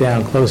we'll get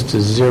down close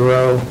to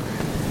zero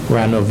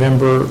around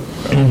November.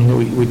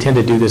 We tend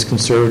to do this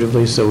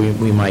conservatively, so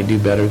we might do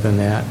better than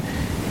that.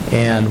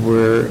 And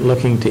we're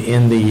looking to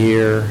end the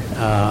year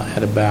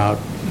at about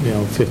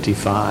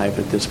 55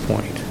 at this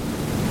point.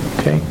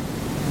 Okay?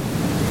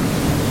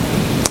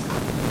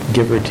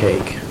 Give or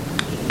take.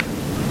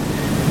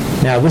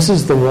 Now, this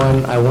is the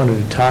one I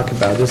wanted to talk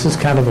about. This is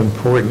kind of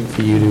important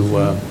for you to,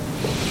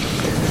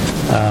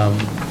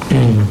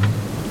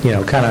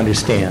 kind of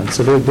understand.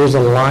 So there's a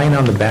line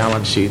on the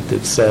balance sheet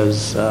that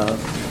says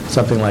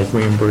something like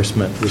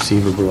reimbursement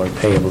receivable or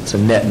payable. It's a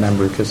net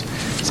number because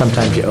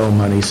sometimes you owe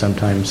money,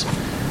 sometimes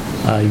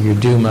you're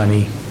due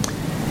money.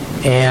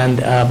 And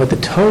but the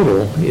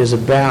total is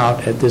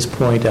about, at this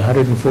point,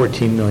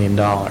 $114 million.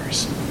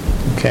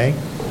 Okay?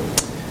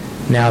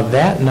 Now,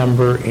 that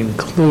number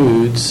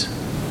includes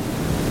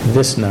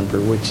this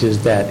number, which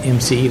is that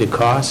MCE to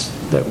cost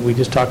that we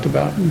just talked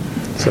about.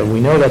 So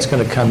we know that's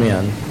going to come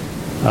in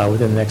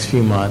within the next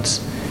few months.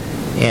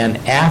 And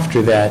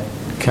after that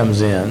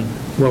comes in,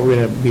 what we're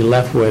going to be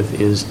left with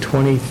is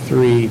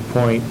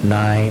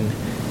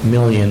 23.9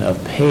 million of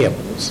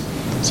payables,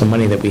 some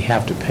money that we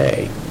have to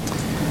pay.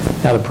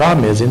 Now, the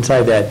problem is,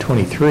 inside that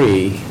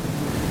 23,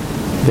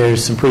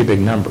 there's some pretty big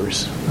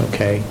numbers,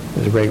 okay?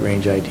 There's a rate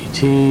range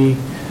IDT,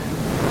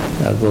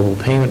 a global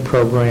payment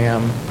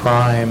program,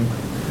 Prime,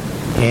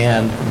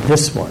 and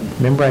this one.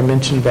 Remember I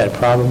mentioned that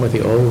problem with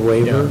the old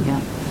waiver?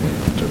 Yeah.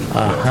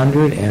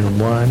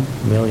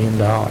 $101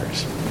 million.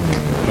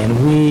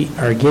 And we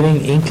are getting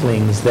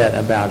inklings that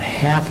about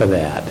half of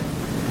that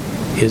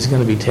is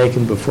going to be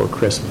taken before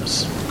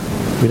Christmas.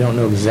 We don't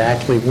know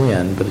exactly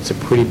when, but it's a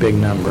pretty big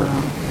number.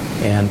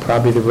 And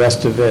probably the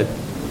rest of it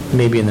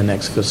maybe in the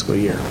next fiscal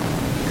year.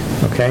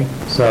 Okay?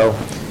 So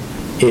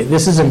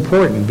this is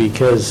important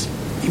because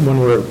when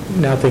we're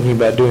now thinking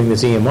about doing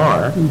this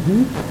EMR,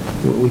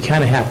 we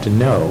kind of have to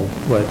know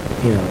what,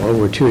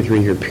 over a 2 or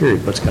 3 year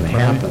period, what's going to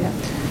happen.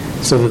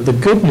 So the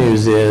good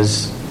news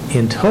is,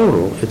 in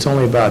total, it's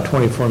only about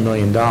 $24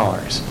 million.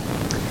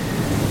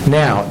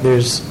 Now,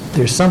 there's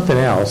something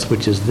else,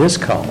 which is this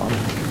column,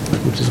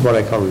 which is what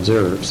I call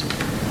reserves.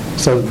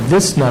 So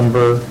this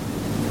number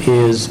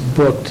is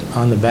booked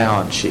on the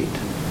balance sheet.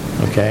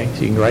 Okay?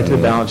 So you can go right to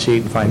the balance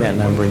sheet and find that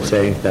number and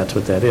say that's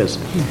what that is.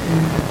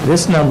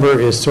 This number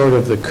is sort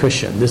of the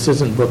cushion. This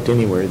isn't booked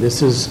anywhere.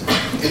 This is,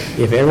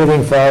 if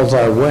everything falls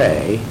our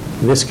way,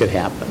 this could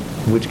happen,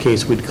 in which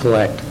case we'd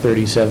collect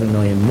 37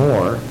 million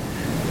more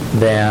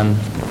than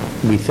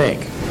we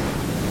think.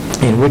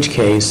 In which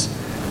case,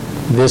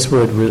 this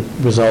would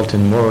result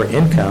in more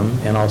income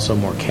and also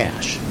more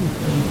cash.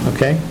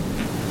 Okay?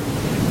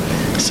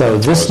 So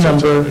this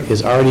number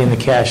is already in the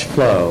cash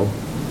flow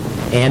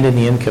and in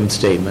the income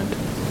statement.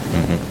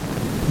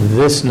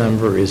 This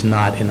number is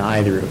not in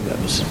either of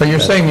those. But you're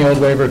saying the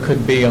old waiver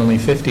could be only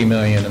 50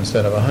 million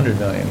instead of 100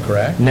 million,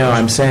 correct? No,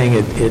 I'm saying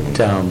it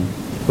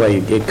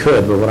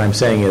could, but what I'm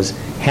saying is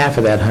half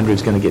of that 100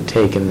 is going to get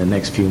taken in the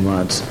next few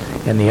months,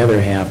 and the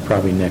other half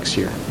probably next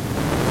year,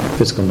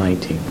 fiscal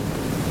 19.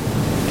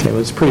 Okay, well,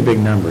 it's pretty big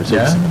numbers.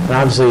 Yeah. And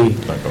obviously,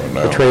 Not going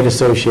the down. trade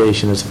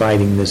association is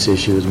fighting this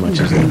issue as much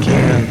as they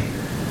can,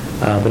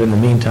 but in the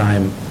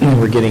meantime,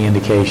 we're getting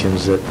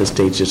indications that the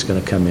state's just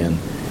going to come in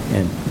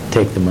and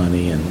take the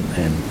money and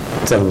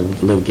settle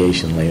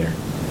litigation later.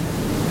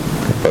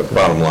 But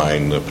bottom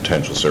line, the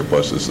potential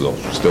surplus is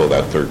still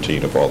that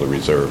 13 if all the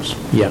reserves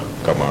Yeah,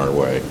 come our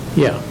way.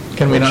 yeah.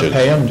 Can we not Which is-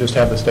 pay them, just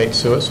have the state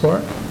sue us for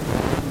it?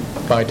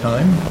 By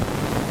time?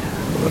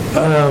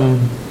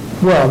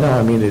 Well, no,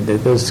 I mean,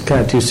 those are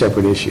kind of two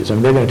separate issues. I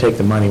mean, they're going to take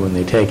the money when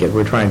they take it.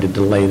 We're trying to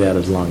delay that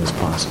as long as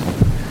possible.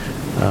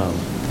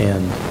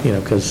 And, you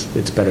know, because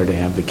it's better to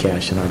have the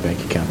cash in our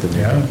bank account than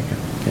their Yeah. bank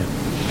account.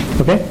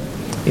 Yeah. Okay?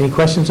 Any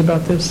questions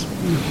about this?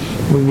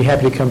 We'd be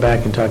happy to come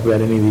back and talk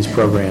about any of these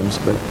programs,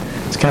 but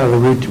it's kind of the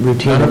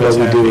routine None of of what us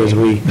we have do is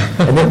any.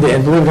 and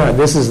believe it or not,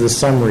 this is the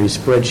summary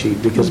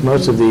spreadsheet, because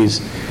most of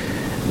these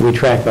we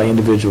track by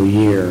individual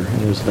year, and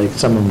there's like,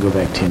 some of them go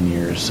back 10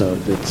 years, so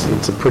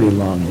it's a pretty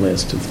long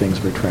list of things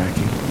we're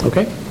tracking.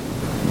 Okay?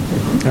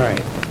 All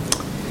right.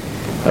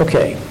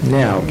 Okay,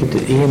 now, get to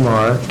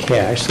EMR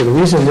cash. So the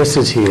reason this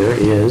is here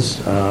is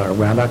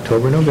around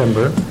October,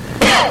 November,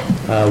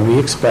 we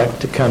expect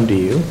to come to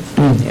you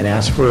and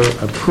ask for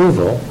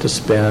approval to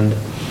spend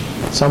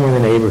somewhere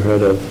in the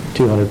neighborhood of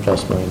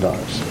 $200+ million.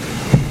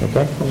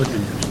 Okay?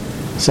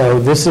 So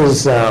this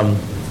is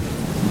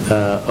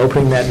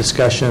opening that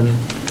discussion,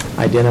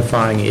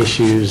 identifying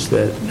issues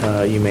that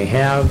you may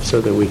have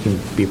so that we can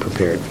be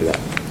prepared for that.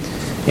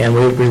 And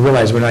we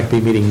realize we're not going to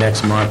be meeting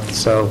next month,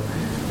 so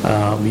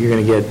you're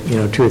going to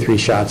get, 2 or 3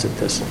 shots at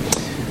this.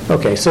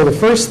 Okay, so the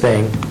first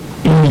thing,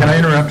 Can I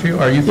interrupt you?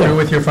 Are you Yeah. through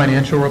with your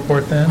financial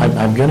report then?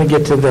 I'm going to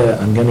get to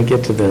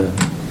the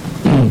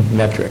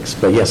metrics,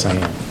 but yes, I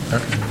am.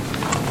 Okay.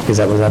 Was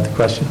that the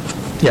question?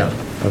 Yeah,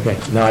 Okay.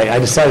 No, I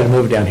decided to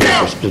move down here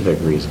for a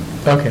specific reason,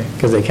 okay.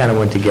 because they kind of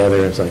went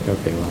together. It's like,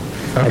 okay, well,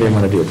 I didn't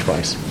want to do it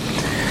twice.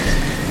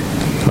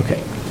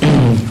 Okay.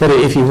 But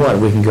if you want,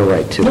 we can go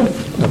right to it.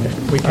 Okay.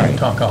 We All can right.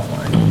 talk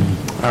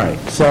offline. All right,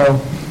 so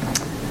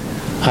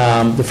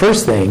the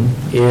first thing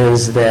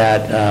is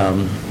that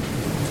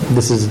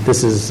this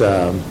is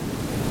an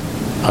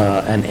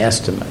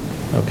estimate.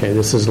 Okay,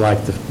 this is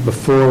like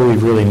before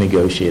we've really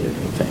negotiated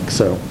anything.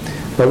 So,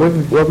 but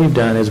what we've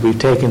done is we've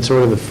taken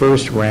sort of the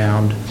first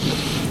round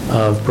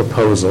of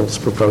proposals,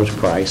 proposed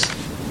price,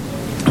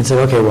 and said,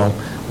 okay, well,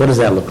 what does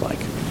that look like?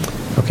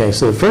 Okay,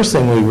 so the first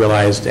thing we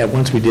realized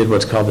once we did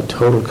what's called the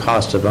total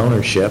cost of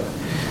ownership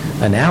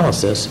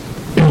analysis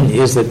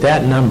is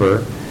that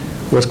number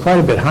was quite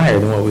a bit higher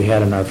than what we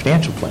had in our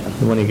financial plan,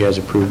 the one you guys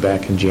approved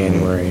back in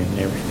January and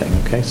everything,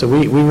 okay? So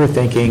we were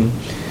thinking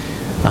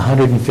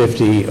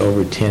 150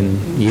 over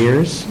 10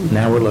 years.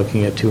 Now we're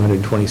looking at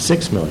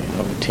 226 million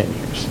over 10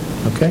 years,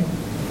 okay?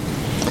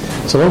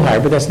 It's a little higher,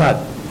 but that's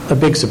not a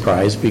big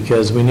surprise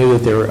because we knew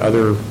that there were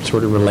other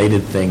sort of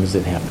related things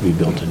that have to be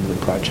built into the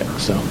project.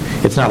 So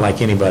it's not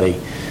like anybody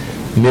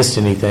missed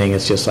anything.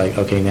 It's just like,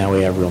 okay, now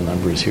we have real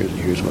numbers.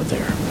 Here's what they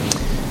are.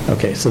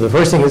 Okay, so the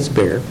first thing is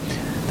bigger.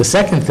 The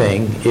second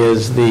thing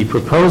is the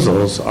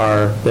proposals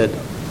are that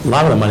a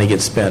lot of the money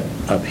gets spent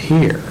up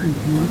here.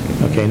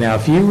 Okay, now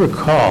if you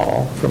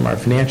recall from our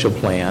financial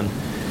plan,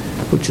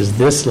 which is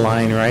this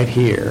line right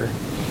here,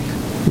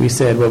 we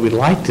said what we'd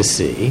like to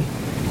see,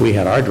 we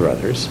had our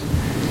druthers,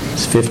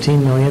 is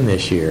 15 million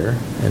this year,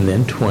 and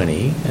then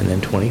 20, and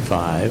then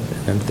 25,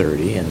 and then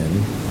 30, and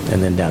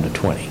then down to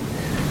 20.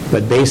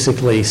 But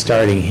basically,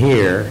 starting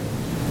here,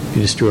 if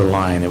you just drew a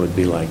line, it would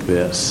be like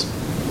this,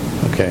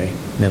 okay,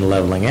 and then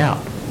leveling out.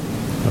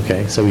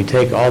 Okay, so we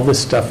take all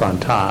this stuff on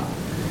top,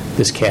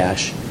 this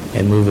cash,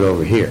 and move it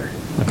over here.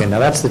 Okay, now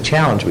that's the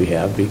challenge we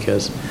have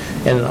because,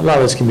 and a lot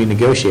of this can be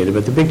negotiated,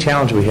 but the big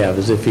challenge we have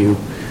is if you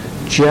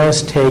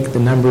just take the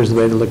numbers the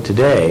way they look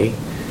today,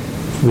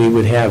 we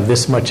would have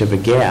this much of a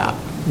gap,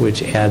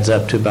 which adds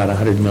up to about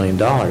 $100 million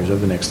over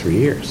the next 3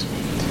 years.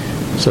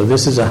 So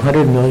this is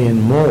 $100 million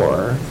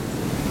more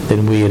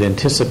than we had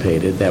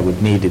anticipated that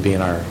would need to be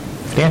in our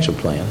financial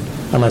plan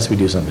unless we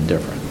do something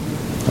different.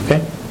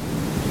 Okay?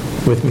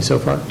 With me so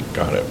far?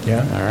 Got it.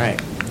 Yeah. All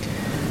right.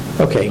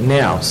 Okay,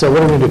 now, so what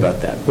are we going to do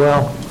about that?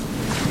 Well,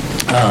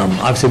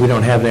 obviously we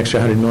don't have an extra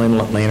 $100 million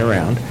laying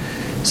around.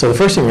 So the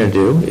first thing we're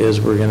going to do is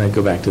we're going to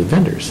go back to the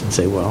vendors and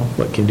say, well,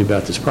 what can you do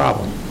about this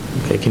problem?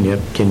 Okay, can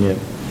you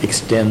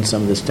extend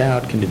some of this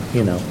out? Can you,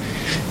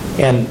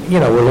 and,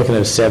 we're looking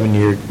at a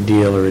 7-year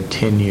deal or a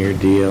 10-year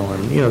deal,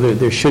 and,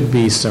 there should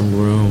be some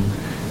room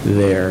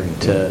there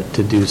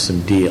to do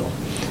some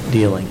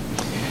dealing.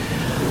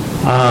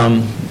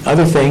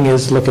 Other thing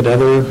is look at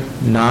other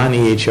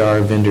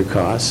non-EHR vendor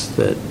costs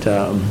that,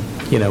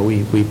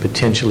 we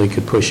potentially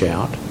could push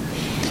out.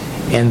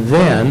 And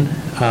then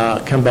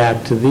come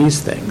back to these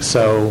things.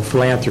 So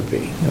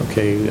philanthropy,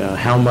 okay,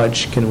 how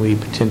much can we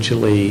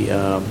potentially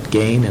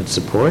gain and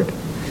support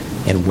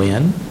and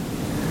when?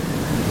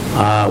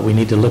 We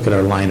need to look at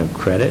our line of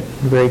credit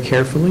very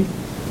carefully.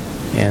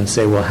 and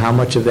say, well, how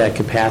much of that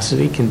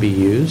capacity can be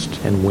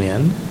used and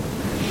when?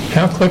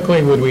 How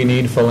quickly would we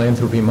need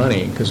philanthropy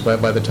money? Because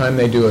by the time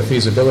they do a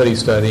feasibility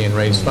study and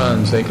raise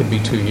funds, they could be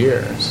 2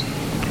 years.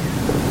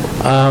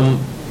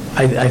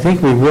 I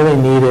think we really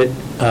need it,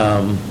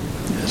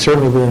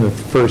 certainly within the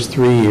first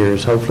 3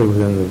 years, hopefully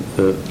within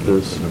the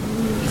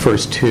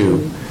first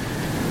 2.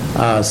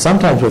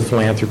 Sometimes with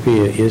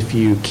philanthropy, if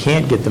you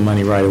can't get the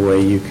money right away,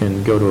 you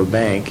can go to a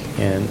bank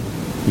and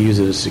use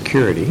it as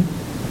security.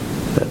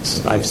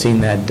 I've seen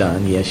that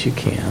done. Yes, you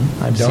can.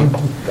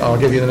 I'll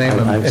give you the name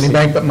of any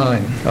bank but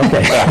mine.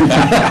 Okay.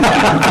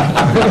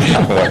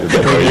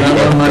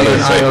 Not money in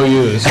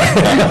IOUs.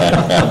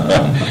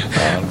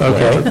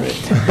 Okay.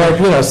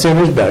 But,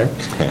 sooner's better.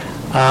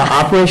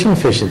 Operational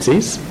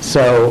efficiencies.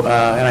 So,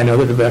 and I know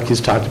that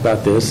Rebecca's talked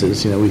about this,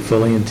 is, we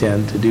fully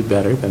intend to do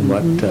better than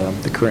what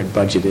the current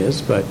budget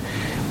is, but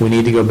we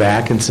need to go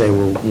back and say,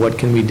 well, what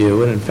can we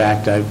do? And in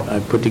fact,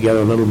 I've put together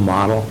a little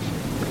model,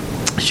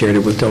 shared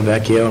it with Del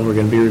Vecchio, and we're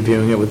going to be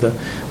reviewing it with the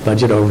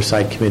Budget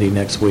Oversight Committee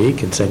next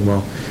week and saying,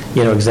 well,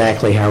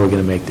 exactly how we're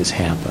going to make this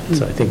happen.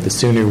 So I think the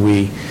sooner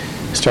we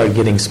start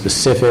getting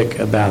specific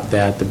about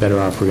that, the better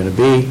off we're going to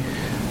be.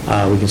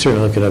 We can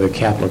certainly look at other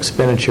capital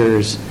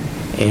expenditures,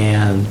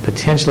 and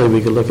potentially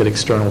we could look at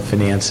external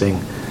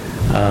financing,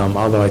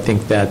 although I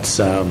think that's,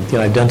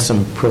 I've done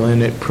some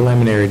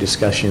preliminary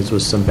discussions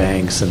with some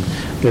banks, and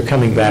they're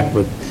coming back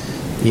with,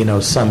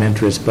 some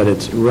interest, but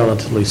it's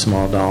relatively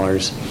small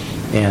dollars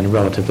and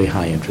relatively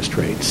high interest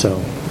rates.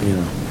 So,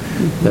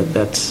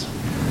 that's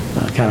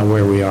kind of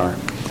where we are.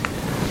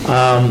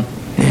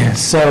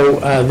 So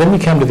then we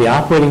come to the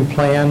operating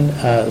plan.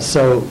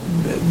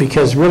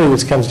 Because really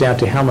this comes down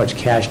to how much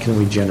cash can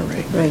we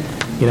generate. Right.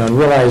 And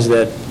realize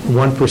that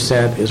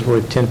 1% is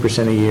worth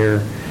 10% a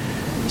year.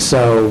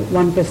 So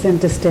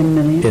 1% is 10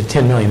 million? It's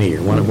 10 million a year.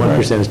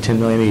 1% is 10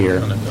 million a year.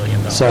 On $1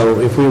 billion. So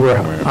if we were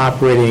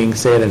operating,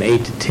 say, at an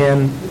 8 to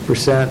 10%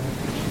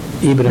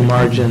 EBITDA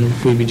margin,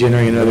 we'd be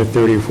generating another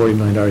 $30 or $40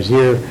 million a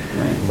year.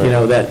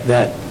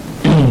 That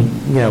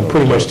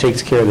pretty much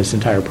takes care of this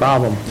entire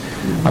problem.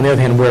 On the other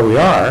hand, where we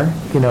are,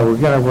 we're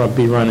going to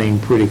be running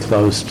pretty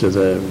close to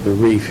the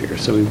reef here.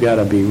 So we've got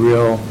to be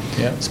real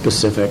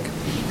specific,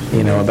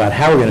 about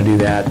how we're going to do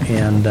that.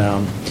 And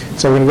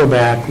so we're going to go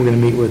back. We're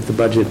going to meet with the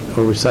Budget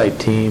Oversight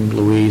team,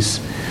 Luis,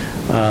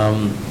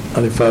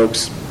 other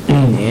folks,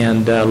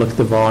 and look at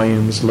the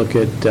volumes, look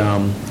at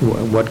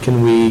what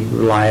can we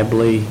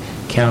reliably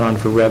count on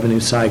for revenue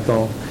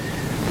cycle,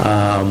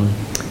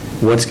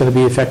 what's going to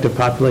be effective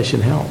population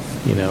health.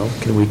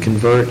 Can we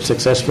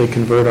successfully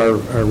convert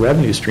our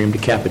revenue stream to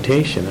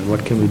capitation, and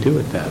what can we do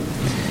with that?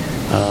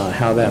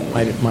 How that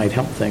might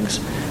help things.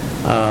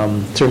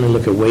 Certainly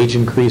look at wage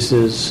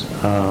increases,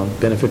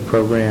 benefit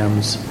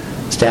programs,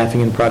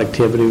 staffing and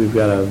productivity. We've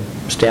got a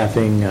staff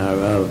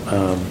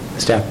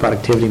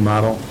productivity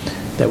model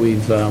that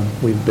we've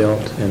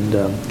built and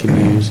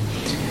can use.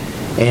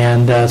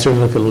 And certainly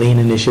look at lean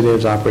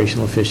initiatives,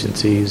 operational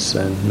efficiencies,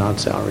 and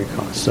non-salary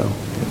costs.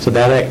 So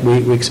that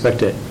we expect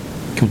to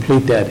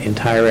complete that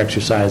entire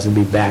exercise and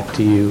be back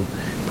to you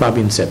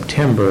probably in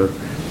September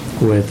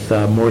with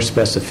more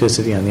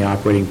specificity on the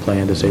operating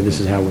plan to say this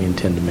is how we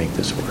intend to make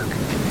this work.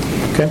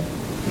 Okay?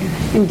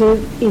 And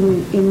Dave,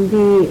 in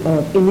the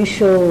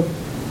initial,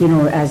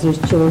 as you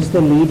chose the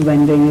lead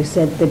vendor, you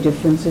said the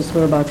differences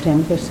were about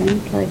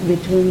 10%, like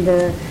between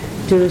the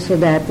two, so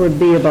that would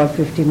be about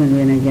 50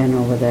 million again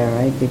over there,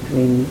 right,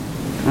 between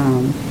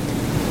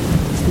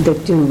the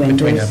two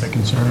vendors. Between Epic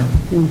and Cerner?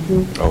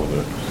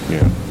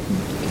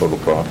 Total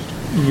cost.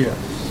 Yes.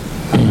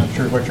 I'm not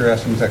sure what you're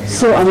asking exactly.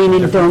 So, in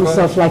Different terms of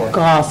costs, like or-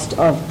 cost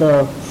of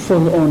the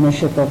full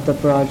ownership of the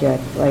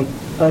project, like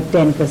a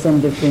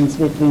 10% difference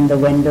between the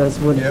vendors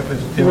Yeah, it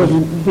was-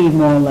 wouldn't be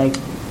more like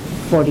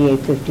 48,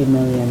 50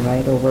 million,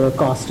 right, over the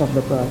cost of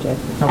the project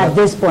at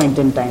this point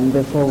in time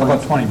before. How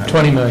about once-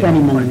 20 million? 20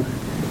 million. 20 million.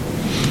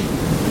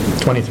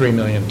 23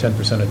 million,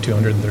 10% of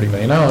 $230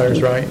 million,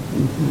 right?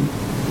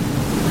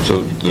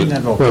 So In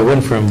that ballpark. Well, it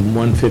went from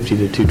 150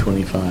 to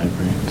 225,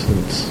 right? So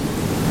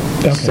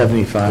it's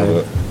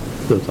 75.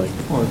 So it's like,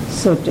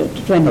 So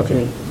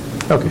 23.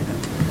 okay.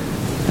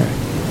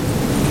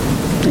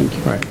 Thank you.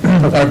 All right.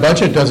 Our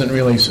budget doesn't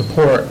really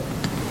support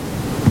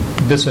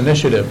this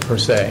initiative per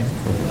se,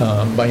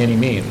 by any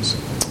means.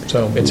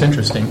 So it's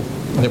interesting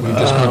that we've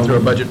just gone through a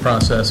budget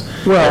process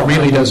that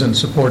really doesn't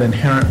support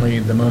inherently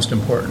the most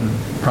important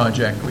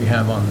project we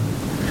have on.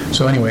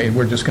 So anyway,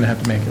 we're just going to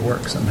have to make it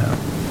work somehow.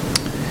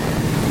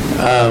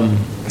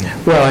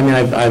 Well,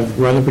 I've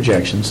run the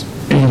projections,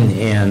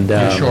 and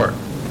You're short.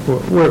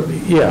 If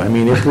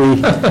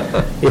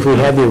we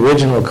had the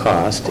original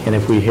cost and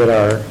if we hit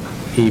our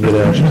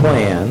EBITDA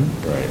plan,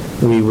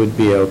 we would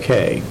be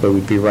okay, but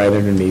we'd be right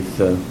underneath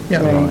the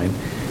line.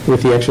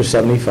 With the extra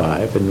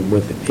 75, and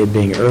with it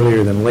being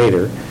earlier than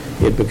later,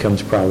 it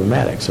becomes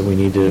problematic. So we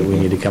need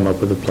to come up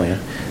with a plan,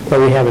 but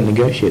we haven't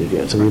negotiated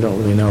yet, so we don't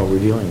really know what we're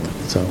dealing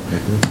with. So.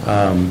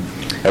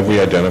 have we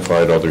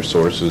identified other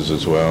sources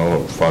as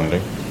well of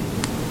funding?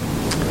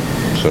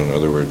 So in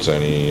other words,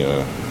 any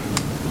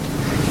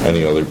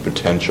any other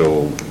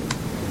potential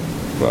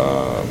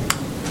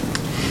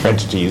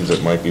entities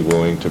that might be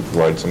willing to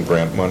provide some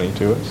grant money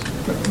to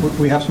us?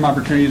 We have some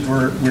opportunities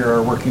we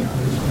are working on.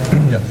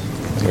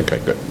 Yes. Okay,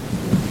 good.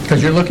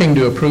 Because you're looking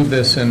to approve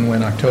this in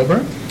when,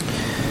 October?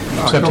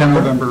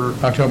 September? November.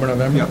 October,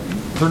 November? Yep.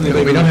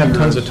 We don't have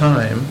tons of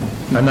time.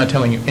 I'm not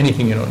telling you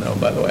anything you don't know,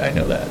 by the way, I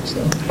know that,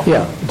 so.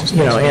 Yeah, Just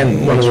you know, makes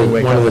and me- one makes of me the,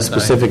 wake one of up the at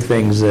night. specific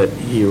things that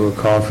you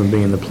recall from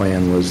being in the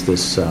plan was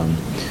this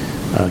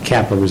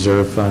capital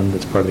reserve fund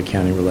that's part of the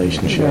county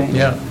relationship. Right.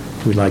 Yeah.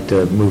 We'd like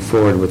to move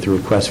forward with the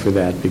request for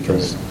that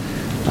because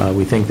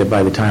we think that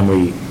by the time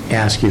we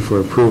ask you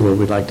for approval,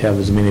 we'd like to have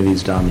as many of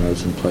these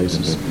dominoes in place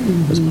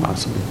as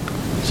possible.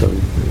 So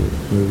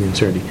remove the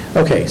uncertainty.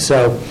 Okay,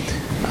 so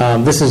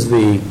this is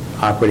the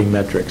operating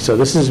metric. So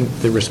this is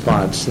the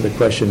response to the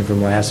question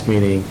from last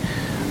meeting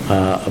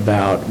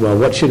about, well,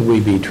 what should we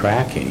be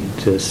tracking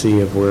to see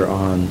if we're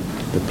on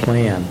the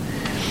plan?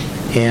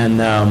 And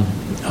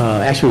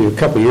actually, a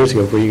couple of years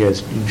ago, before you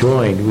guys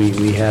joined,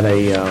 we had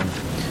a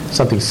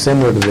something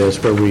similar to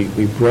this, where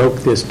we broke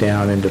this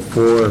down into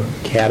 4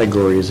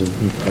 categories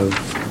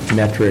of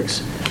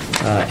metrics.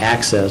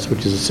 Access,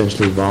 which is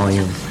essentially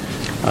volume,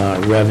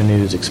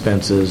 revenues,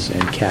 expenses,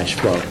 and cash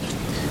flow.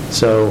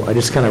 So I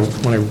just kind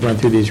of want to run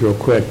through these real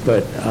quick,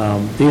 but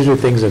these are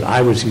things that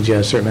I would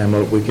suggest.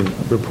 Certainly, we can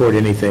report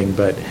anything,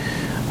 but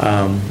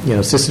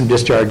system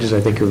discharges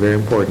I think are very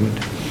important.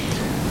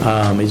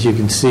 As you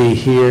can see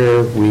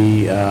here,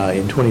 we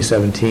in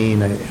 2017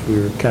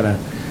 we were kind of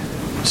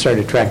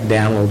started to track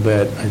down a little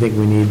bit. I think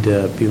we need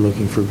to be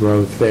looking for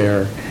growth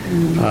there.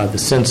 The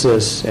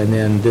census, and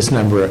then this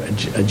number,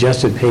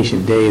 adjusted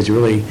patient days,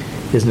 really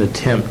is an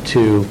attempt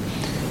to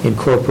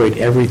incorporate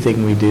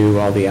everything we do,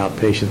 all the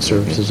outpatient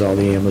services, all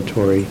the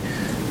ambulatory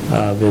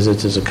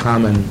visits, as a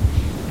common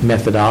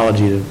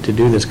methodology to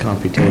do this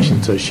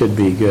computation, so it should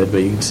be good. But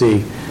you can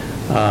see,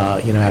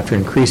 after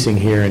increasing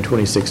here in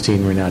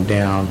 2016, we're now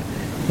down,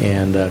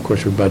 and of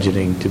course we're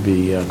budgeting to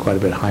be quite a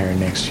bit higher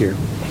next year.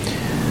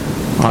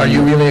 Are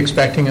you really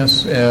expecting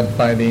us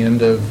by the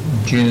end of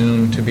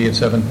June to be at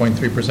 7.3%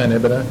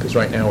 EBITDA? Because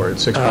right now we're at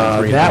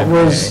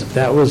 6.3%.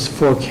 That was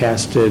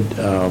forecasted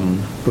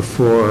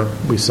before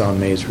we saw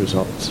May's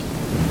results.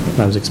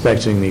 I was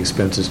expecting the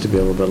expenses to be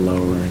a little bit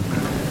lower, and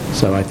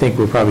so I think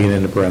we're probably going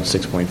to end up around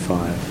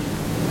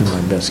 6.5, is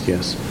my best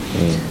guess.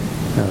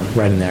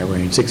 Right in that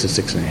range, 6 to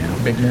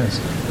 6.5. Big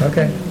miss.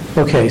 Okay.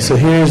 Okay, so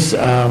here's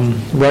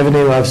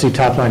revenue. Obviously,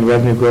 top-line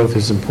revenue growth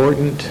is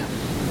important.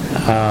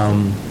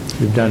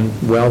 We've done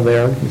well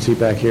there. You can see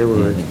back here,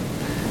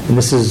 and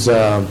this is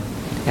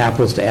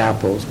apples to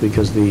apples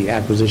because the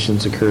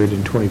acquisitions occurred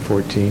in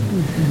 2014.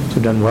 So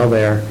we've done well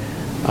there.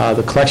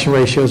 The collection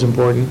ratio is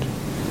important,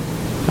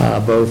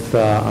 both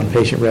on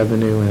patient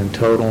revenue and in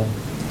total.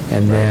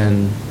 And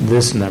then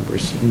this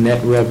number's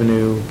net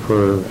revenue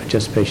per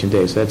adjusted patient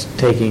day. So that's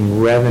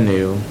taking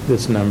revenue,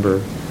 this number,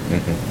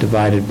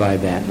 divided by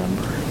that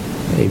number,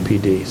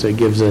 APD. So it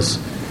gives us,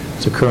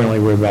 so currently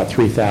we're about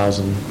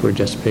 3,000 per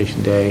adjusted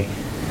patient day.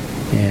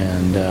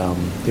 And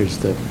there's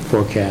the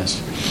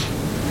forecast.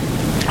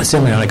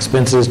 Similarly on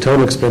expenses,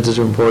 total expenses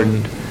are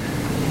important.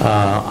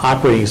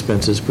 Operating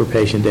expenses per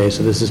patient day,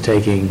 so this is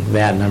taking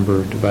that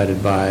number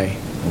divided by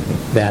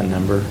that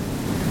number.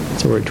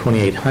 So we're at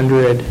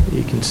 2,800.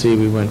 You can see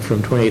we went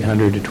from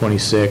 2,800 to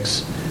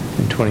 26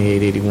 and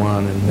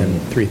 2,881 and then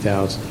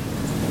 3,000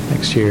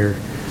 next year.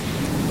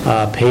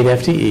 Paid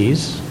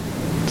FTEs,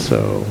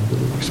 so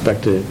we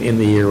expect to end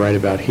the year right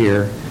about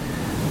here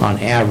on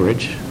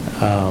average.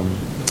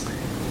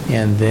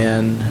 And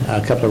then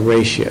a couple of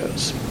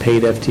ratios.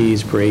 Paid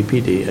FTEs per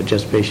APD,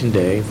 adjusted patient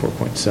day,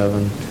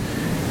 4.7.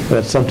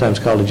 That's sometimes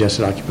called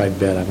adjusted occupied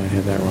bed. I might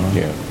have that wrong.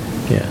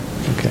 Yeah,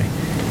 okay.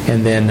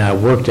 And then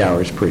worked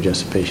hours per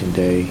adjusted patient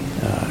day. You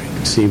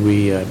can see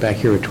we, back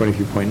here, we're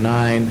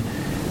 23.9.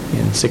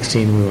 In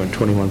 16, we went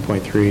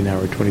 21.3. Now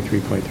we're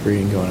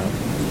 23.3 and going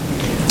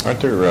up. Aren't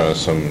there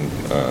some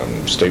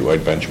statewide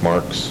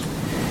benchmarks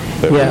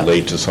that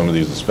relate to some of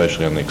these,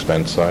 especially on the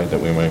expense side, that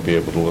we might be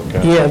able to look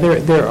at? Yeah,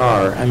 there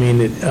are. I mean,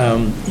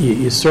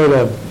 you sort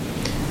of,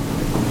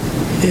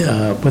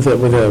 with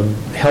a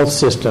health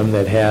system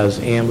that has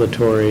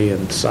ambulatory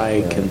and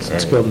psych and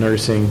skilled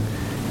nursing,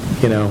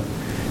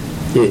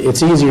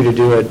 it's easier to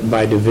do it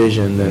by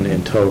division than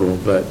in total,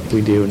 but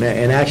we do.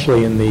 And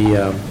actually in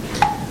the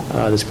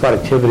this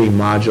productivity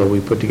module we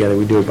put together,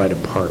 we do it by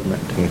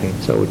department,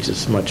 so which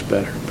is much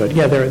better. But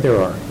yeah, there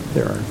are.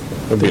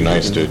 It would be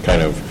nice to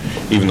kind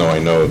of, even though I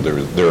know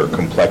there are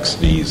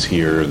complexities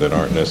here that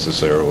aren't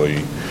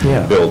necessarily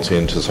built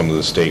into some of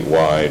the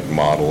statewide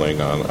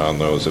modeling on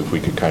those, if we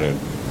could kind of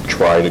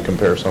try to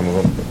compare some of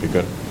them, that'd be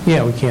good.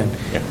 Yeah, we can.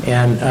 Yeah.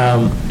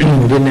 And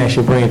we didn't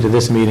actually bring it to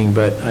this meeting,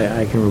 but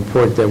I can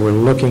report that we're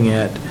looking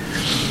at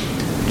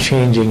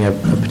changing a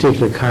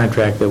particular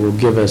contract that will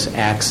give us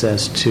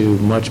access to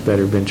much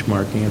better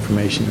benchmarking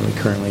information than we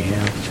currently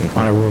have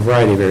on a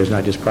variety of areas,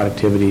 not just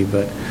productivity,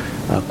 but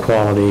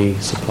quality,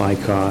 supply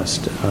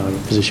cost,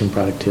 physician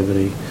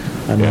productivity,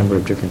 a number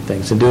of different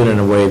things, and do it in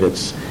a way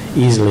that's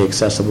easily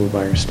accessible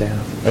by our staff.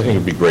 I think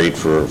it'd be great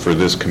for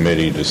this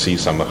committee to see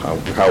some of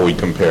how we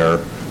compare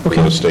to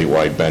Okay. the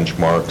statewide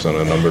benchmarks on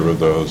a number of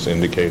those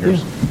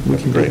indicators. We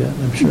can do Great. that,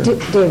 I'm sure.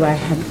 Dave, I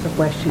have a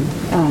question.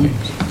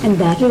 And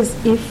that is,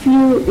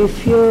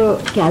 if you're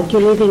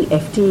calculating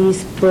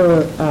FTEs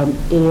per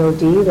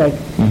AOD, like,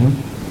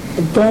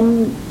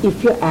 then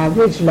if your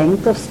average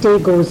length of stay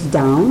goes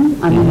down,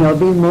 I mean, you're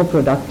being more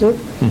productive,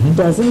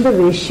 doesn't the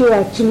ratio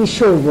actually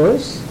show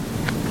worse?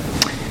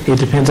 It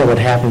depends on what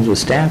happens with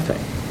staffing,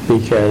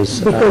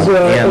 because... Because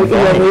and your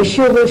volume.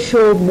 ratio will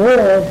show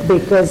more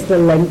because the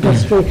length of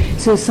stay.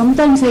 So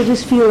sometimes I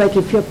just feel like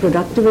if your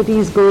productivity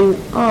is going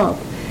up,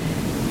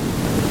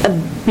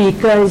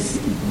 because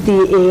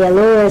the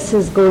ALOS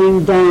is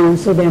going down,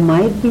 so there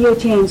might be a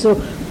change.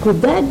 So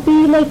could that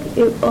be like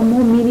a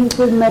more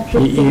meaningful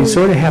metric? You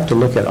sort of have to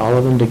look at all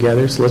of them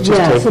together, so let's just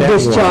Yeah, take so that one.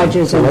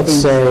 discharges So and let's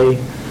things. say,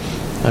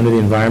 under the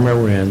environment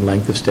we're in,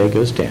 length of stay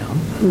goes down,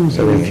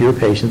 so we have fewer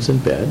patients in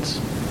beds,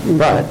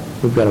 but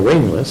we've got a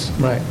waiting list.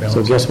 Right.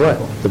 So guess what?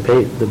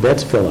 The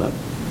beds fill up.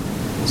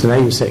 So now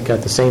you've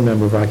got the same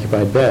number of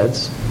occupied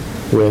beds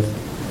with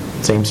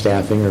same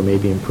staffing or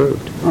maybe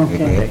improved.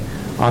 Okay.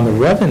 On the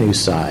revenue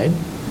side,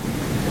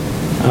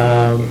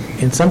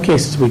 in some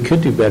cases, we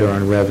could do better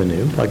on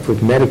revenue. Like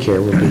with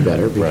Medicare, we'll do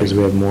better because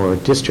we have more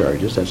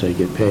discharges. That's how you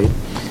get paid.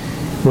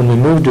 When we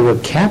move to a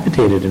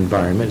capitated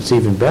environment, it's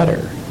even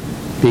better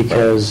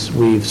because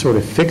we've sort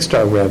of fixed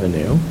our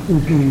revenue.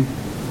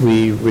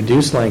 We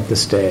reduce length of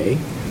stay,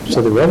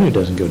 so the revenue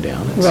doesn't go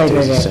down. It Right,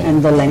 stays the right, same.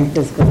 and the length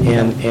is going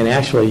down. And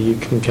actually, you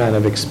can kind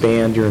of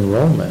expand your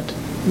enrollment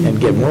and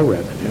get more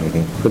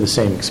revenue for the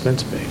same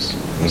expense base.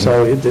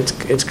 So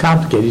it's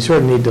complicated. You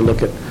sort of need to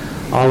look at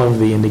all of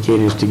the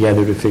indicators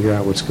together to figure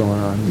out what's going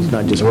on. It's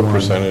not just What one.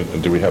 percentage,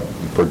 do we have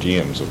per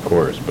diems, of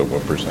course, but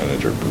what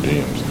percentage are per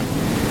diems?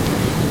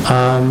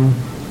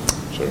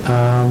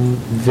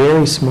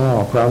 Very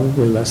small,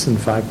 probably less than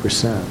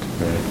 5%.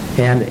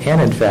 And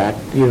in fact,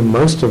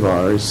 most of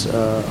ours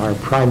are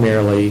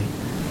primarily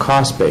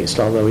cost-based,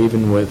 although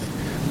even with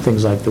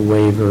things like the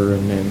waiver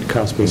and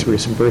cost-based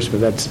reimbursement,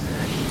 that's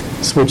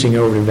switching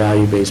over to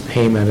value-based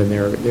payment, and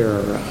there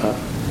are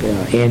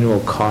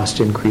annual cost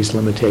increase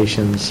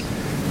limitations.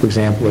 For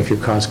example, if your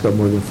costs go up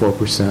more than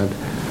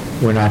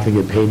 4%, we're not going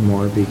to get paid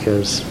more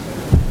because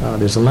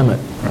there's a limit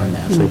on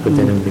that, so they put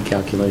that into the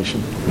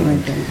calculation.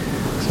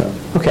 So,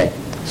 okay,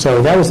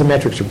 so that was the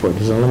metrics report.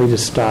 So let me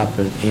just stop,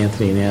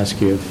 Anthony, and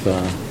ask you if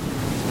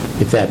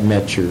that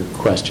met your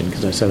question,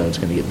 because I said I was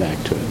going to get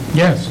back to it.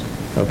 Yes.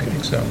 Okay. I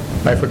think so.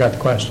 I forgot the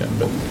question,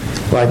 but...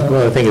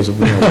 Well, the thing is,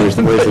 where's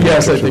the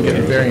Yes, I metrics think it's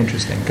report? very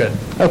interesting. Good.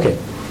 Okay.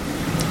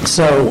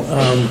 So,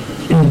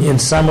 in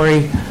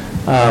summary,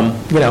 we've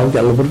got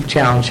a little bit of a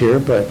challenge here,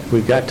 but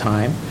we've got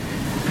time.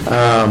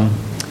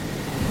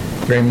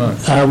 Very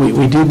much.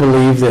 We do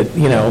believe that,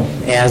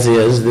 as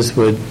is, this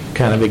would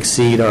kind of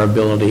exceed our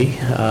ability,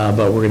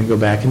 but we're going to go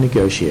back and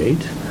negotiate.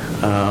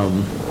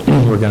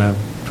 We're going to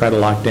try to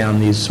lock down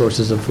these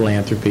sources of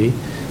philanthropy,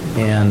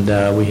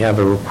 and we have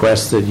a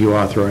request that you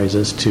authorize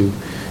us to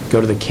go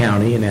to the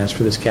county and ask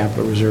for this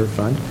capital reserve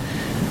fund.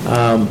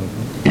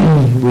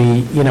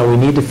 We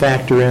need to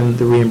factor in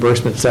the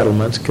reimbursement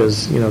settlements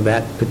because,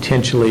 that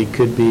potentially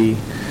could be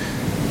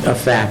a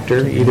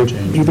factor,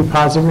 either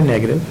positive or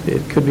negative.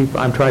 It could be,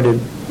 I'm trying to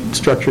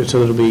structure it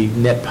so it'll be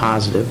net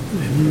positive,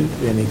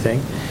 if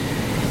anything.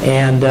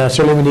 And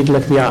certainly we need to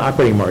look at the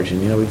operating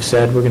margin. We've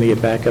said we're going to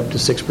get back up to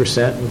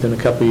 6% within a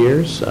couple of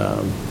years.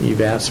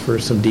 You've asked for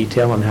some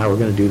detail on how we're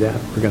going to do that.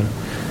 We're going to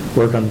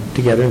work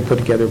together and put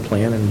together a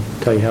plan and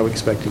tell you how we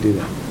expect to do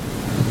that.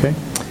 Okay?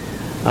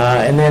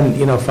 And then,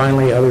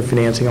 finally, other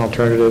financing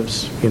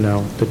alternatives,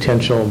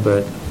 potential,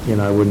 but,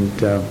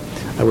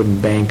 I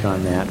wouldn't bank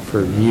on that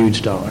for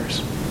huge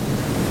dollars.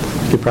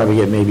 You could probably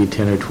get maybe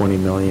 10 or 20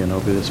 million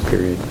over this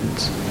period.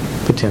 It's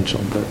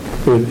potential, but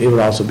it would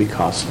also be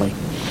costly.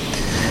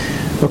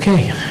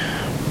 Okay.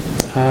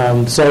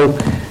 So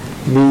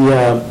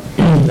the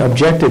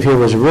objective here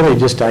was really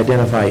just to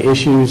identify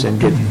issues and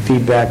get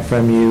feedback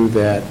from you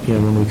that,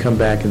 when we come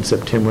back in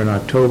September and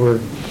October,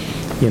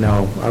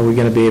 are we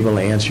going to be able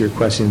to answer your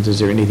questions? Is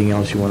there anything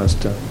else you want us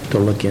to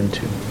look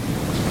into?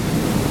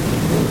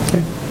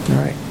 Okay.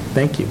 All right.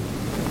 Thank you.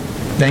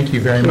 Thank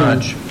you very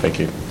much. Thank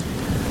you.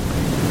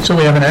 So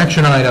we have an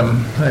action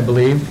item, I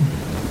believe,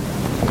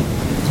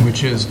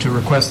 which is to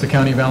request the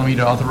County of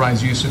Alameda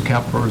authorize use of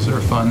capital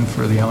reserve fund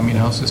for the Alameda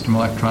Health System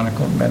electronic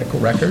medical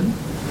record.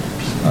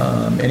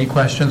 Any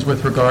questions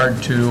with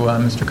regard to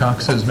Mr.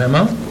 Cox's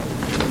memo?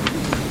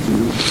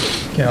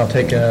 Okay, I'll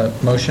take a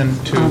motion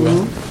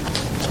to...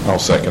 I'll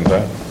second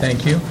that.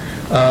 Thank you.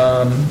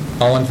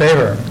 All in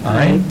favor?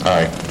 Aye.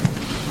 Aye.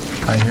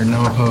 I hear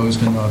no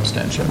opposed and no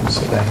abstentions,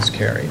 so that is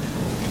carried.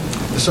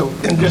 So,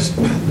 and just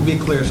to be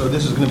clear, so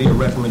this is going to be a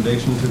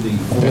recommendation to the...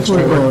 That's Full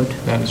true. board.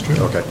 That is true.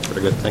 Okay,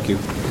 very good, thank you.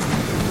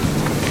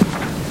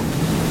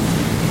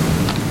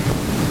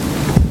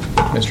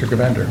 Mr.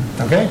 Gravender.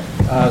 Okay,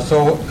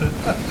 so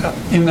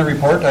in the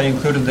report, I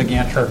included the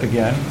Gantt chart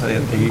again.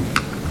 The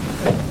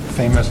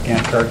famous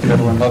Gantt chart that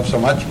everyone loves so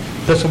much.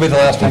 This will be the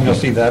last time you'll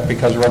see that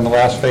because we're on the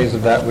last phase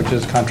of that, which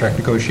is contract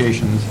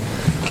negotiations,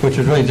 which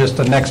is really just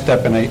the next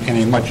step in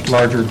a much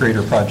larger,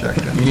 greater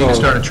project. You need to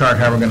start a chart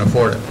how we're going to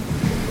afford it.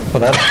 Well,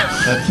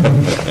 that's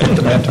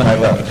the man to my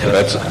left.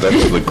 That's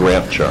the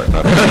grant chart,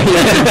 not the...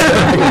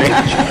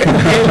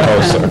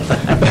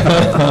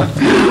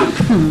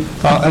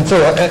 And so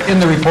in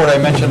the report, I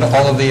mentioned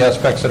all of the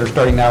aspects that are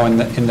starting now in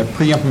the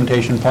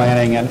pre-implementation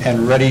planning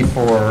and ready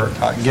for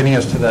getting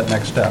us to that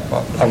next step,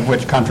 of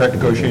which contract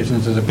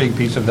negotiations is a big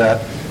piece of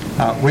that,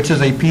 which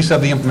is a piece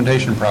of the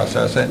implementation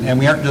process. And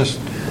we aren't just,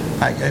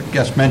 I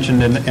guess,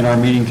 mentioned in our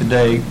meeting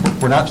today,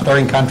 we're not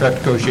starting contract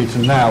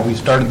negotiations now. We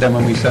started them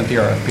when we sent the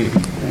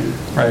RFP.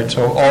 Right,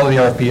 so all of the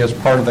RFP is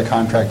part of the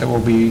contract that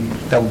will be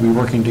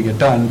working to get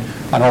done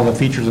on all the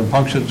features and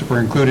functions that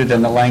were included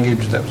and the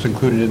language that was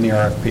included in the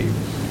RFP.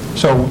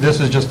 So this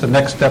is just the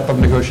next step of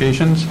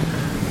negotiations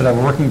that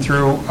we're working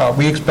through.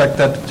 We expect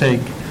that to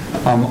take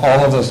all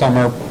of the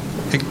summer,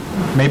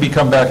 maybe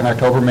come back in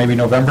October, maybe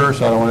November,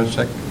 so I don't want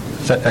to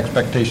set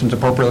expectations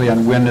appropriately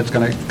on when it's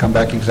going to come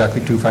back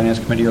exactly to Finance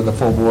Committee or the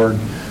full board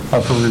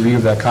for review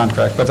of that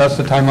contract. But that's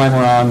the timeline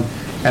we're on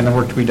and the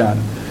work to be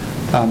done.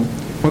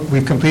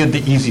 We've completed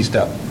the easy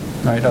step,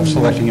 right, of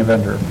selecting a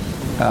vendor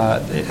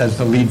as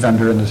the lead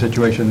vendor in the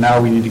situation. Now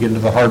we need to get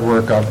into the hard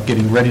work of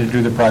getting ready to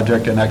do the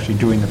project and actually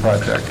doing the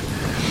project.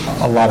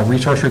 A lot of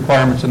resource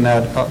requirements in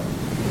that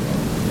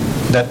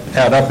that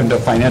add up into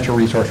financial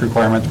resource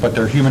requirements, but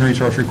they're human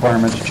resource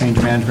requirements, change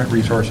management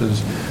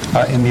resources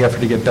in the effort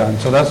to get done.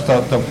 So that's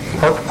the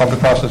part of the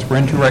process we're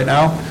into right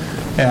now,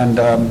 and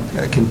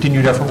a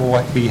continued effort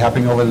will be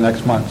happening over the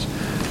next months.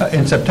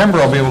 In September,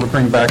 I'll be able to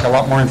bring back a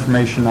lot more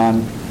information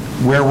on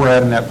where we're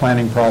at in that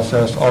planning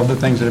process, all the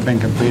things that have been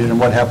completed, and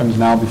what happens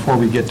now before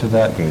we get to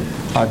that,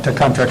 to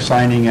contract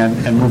signing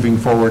and moving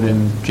forward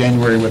in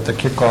January with the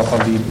kickoff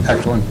of the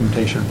actual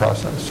implementation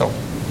process. So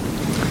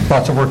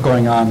lots of work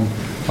going on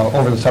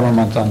over the summer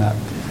months on that.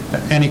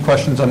 Any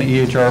questions on the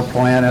EHR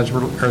plan as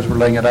we're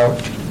laying it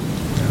out?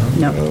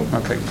 No.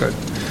 Okay, good.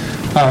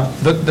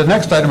 The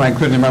next item I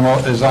included in the memo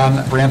is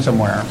on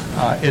ransomware.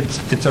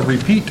 It's a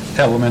repeat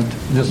element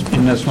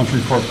in this month's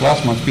report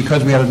last month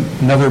because we had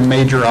another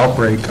major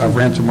outbreak of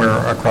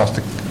ransomware across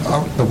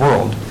the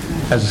world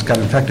as this got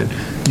infected.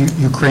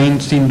 Ukraine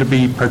seemed to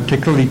be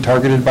particularly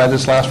targeted by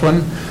this last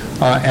one,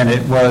 and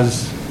it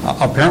was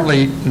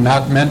apparently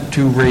not meant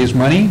to raise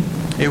money.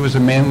 It was a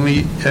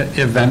mainly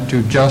event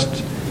to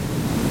just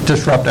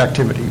disrupt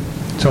activity.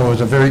 So it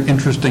was a very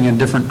interesting and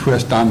different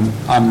twist on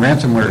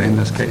ransomware in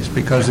this case,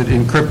 because it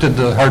encrypted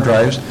the hard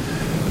drives,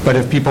 but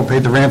if people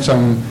paid the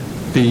ransom,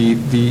 the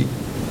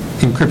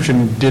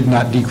encryption did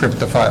not decrypt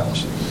the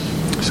files.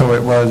 So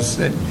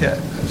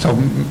so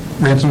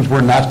ransoms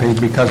were not paid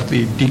because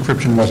the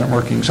decryption wasn't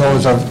working. So it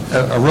was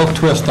a real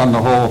twist on the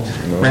whole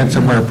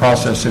ransomware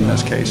process in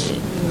this case,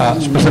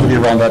 specifically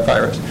around that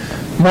virus.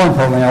 More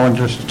importantly, I want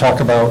to just talk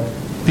about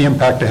the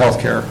impact to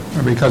healthcare,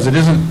 because it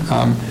isn't,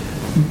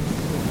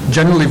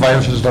 generally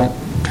viruses don't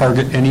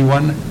target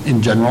anyone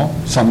in general.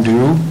 Some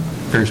do,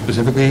 very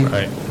specifically.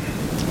 Right.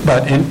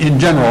 But in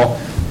general,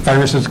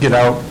 viruses get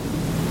out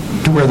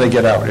to where they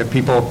get out. If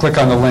people click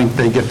on the link,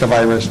 they get the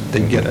virus,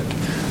 they get it.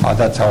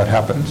 That's how it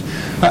happens.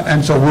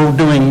 And so we're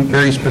doing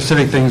very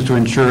specific things to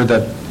ensure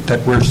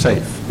that we're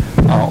safe,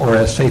 or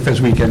as safe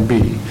as we can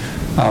be.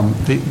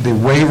 The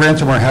way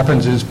ransomware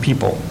happens is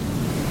people.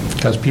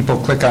 Because people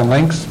click on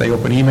links, they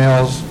open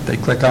emails, they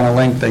click on a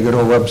link, they go to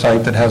a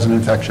website that has an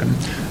infection.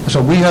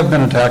 So we have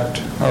been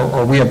attacked,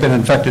 or we have been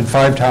infected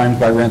 5 times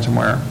by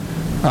ransomware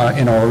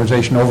in our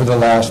organization over the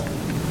last,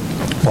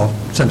 well,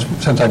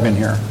 since I've been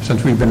here,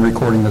 since we've been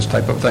recording this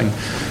type of thing.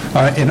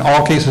 In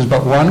all cases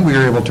but one, we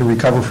were able to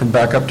recover from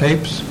backup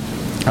tapes,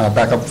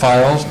 backup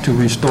files, to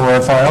restore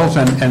our files,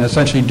 and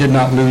essentially did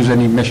not lose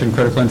any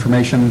mission-critical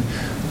information.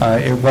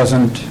 It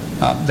wasn't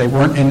They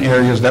weren't in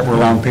areas that were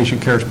around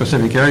patient care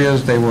specific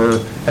areas. They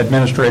were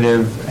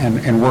administrative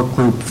and work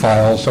group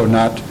files, so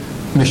not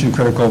mission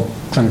critical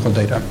clinical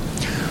data.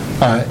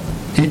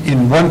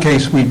 In one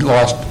case, we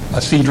lost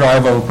a C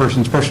drive of a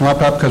person's personal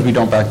laptop because we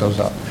don't back those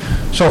up.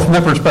 So from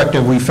that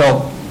perspective, we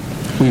feel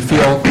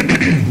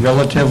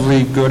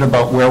relatively good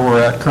about where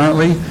we're at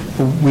currently.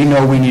 We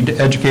know we need to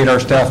educate our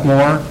staff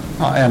more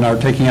and are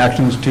taking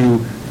actions to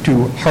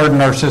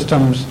harden our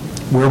systems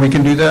where we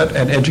can do that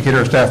and educate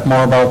our staff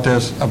more about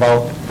this,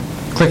 about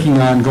clicking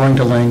on, going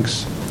to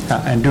links,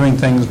 and doing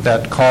things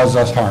that cause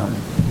us harm.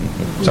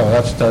 So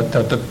that's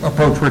the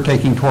approach we're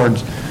taking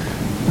towards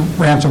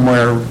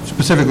ransomware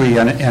specifically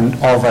and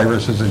all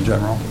viruses in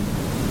general.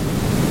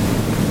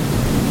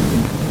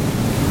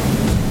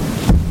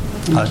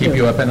 Keep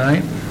you up at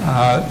night?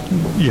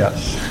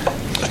 Yes.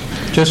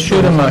 Just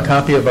shoot them a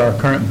copy of our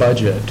current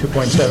budget,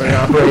 2.7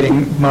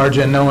 operating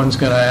margin. No one's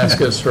going to ask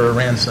us for a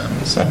ransom.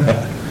 So.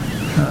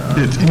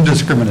 It's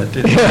indiscriminate.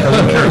 It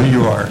doesn't care who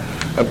you are.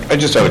 I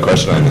just had a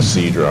question on the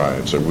C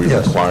drives. Are we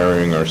Yes.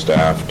 requiring our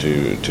staff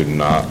to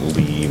not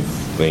leave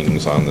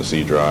things on the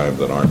C drive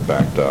that aren't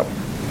backed up?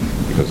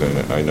 Because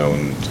I know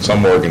in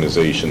some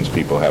organizations,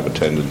 people have a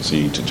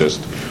tendency to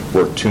just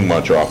work too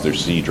much off their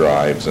C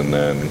drives and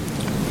then...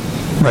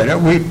 Right,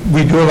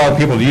 we do allow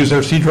people to use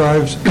their C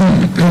drives.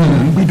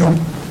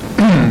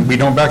 We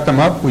don't back them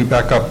up, we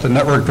back up the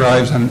network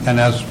drives, and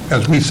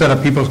as we set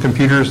up people's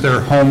computers, their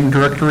home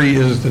directory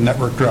is the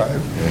network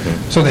drive.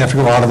 So they have to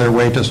go out of their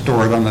way to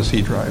store it on the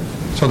C drive.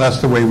 So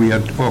that's the way we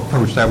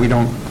approach that. We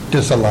don't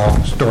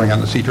disallow storing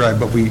on the C drive,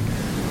 but we...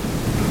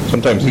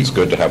 Sometimes it's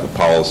good to have a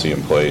policy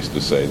in place to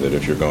say that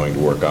if you're going to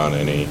work on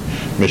any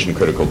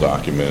mission-critical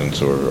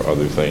documents or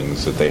other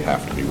things, that they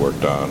have to be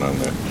worked on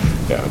the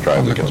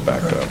drive that gets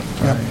backed up.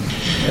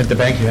 At the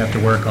bank, you have to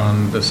work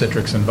on the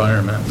Citrix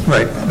environment.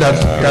 Right,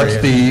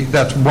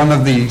 that's one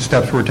of the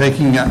steps we're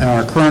taking. In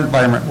our current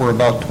environment, we're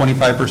about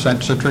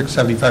 25% Citrix,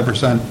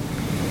 75%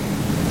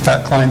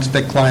 fat clients,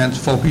 thick clients,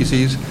 full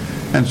PCs.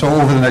 And so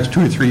over the next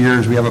 2 or 3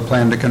 years, we have a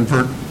plan to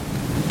convert,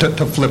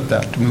 to flip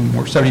that, to move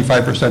more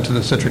 75% to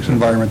the Citrix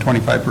environment,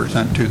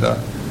 25%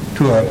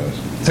 to a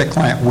thick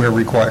client where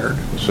required,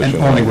 and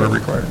only where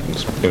required.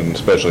 And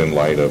especially in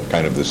light of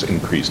kind of this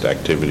increased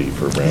activity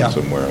for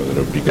ransomware, that it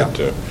would be good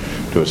to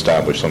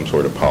establish some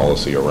sort of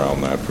policy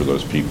around that for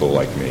those people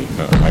like me.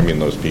 I mean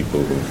those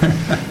people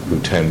who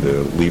tend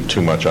to leave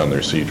too much on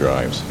their C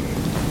drives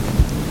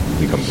and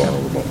become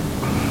vulnerable.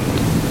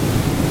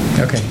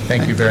 Okay,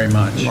 thank you very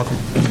much.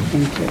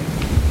 Thank you.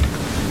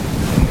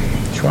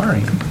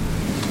 Chouari.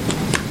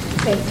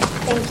 Great,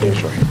 thank you.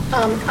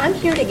 I'm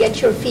here to get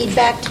your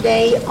feedback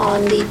today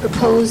on the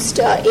proposed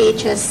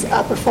AHS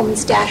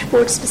performance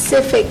dashboard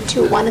specific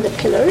to one of the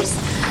pillars.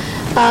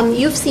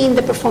 You've seen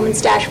the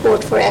performance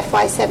dashboard for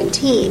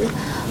FY17.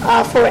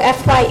 For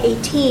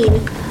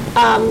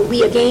FY18,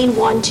 we again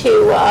want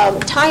to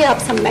tie up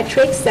some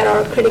metrics that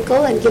are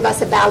critical and give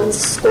us a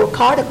balanced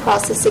scorecard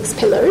across the 6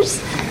 pillars.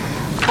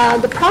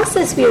 The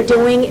process we are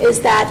doing is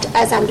that,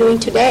 as I'm doing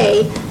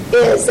today,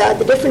 is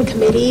the different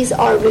committees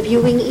are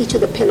reviewing each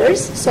of the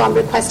pillars. So I'm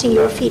requesting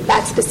your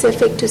feedback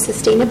specific to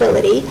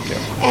sustainability.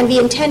 And we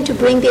intend to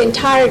bring the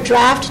entire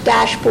draft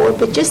dashboard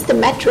with just the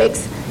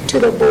metrics to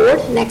the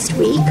board next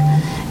week.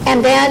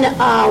 And then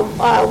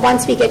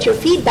once we get your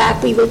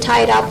feedback, we will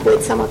tie it up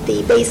with some of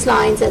the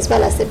baselines as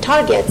well as the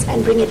targets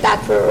and bring it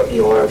back for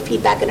your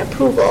feedback and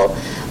approval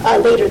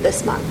later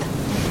this month.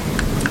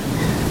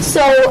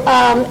 So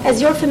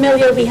as you're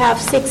familiar, we have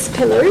 6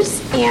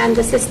 pillars, and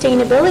the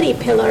sustainability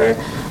pillar,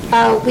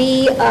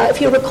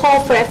 if you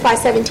recall, for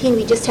FY17,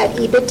 we just had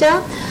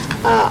EBITDA,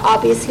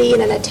 obviously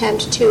in an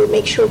attempt to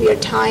make sure we are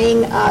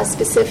tying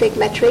specific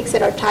metrics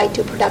that are tied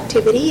to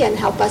productivity and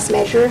help us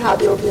measure how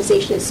the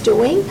organization is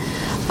doing.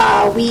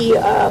 We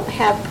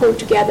have pulled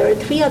together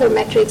 3 other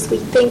metrics we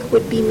think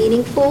would be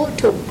meaningful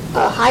to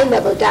a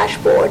high-level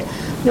dashboard,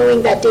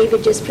 knowing that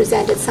David just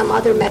presented some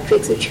other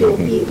metrics which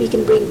we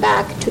can bring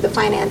back to the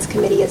Finance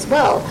Committee as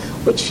well,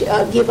 which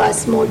give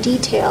us more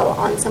detail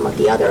on some of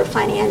the other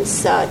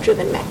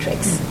finance-driven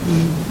metrics.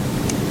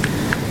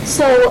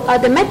 So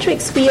the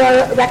metrics we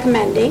are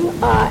recommending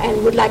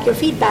and would like your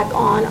feedback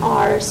on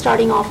are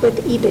starting off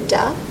with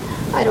EBITDA.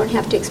 I don't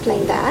have to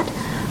explain that.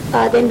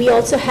 Then we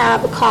also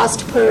have a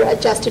cost per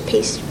adjusted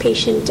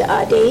patient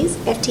days,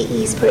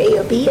 FTEs per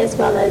AOB, as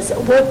well as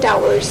worked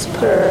hours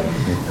per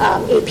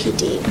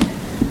APD.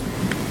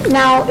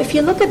 Now, if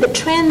you look at the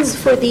trends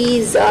for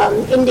these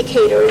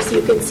indicators,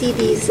 you can see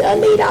these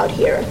laid out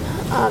here.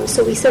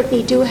 So we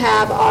certainly do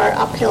have our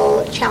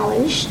uphill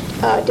challenge,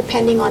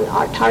 depending on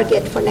our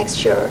target for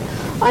next year,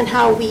 on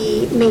how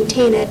we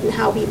maintain it and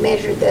how we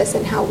measure this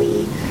and how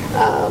we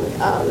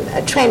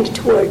trend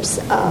towards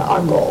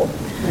our goal.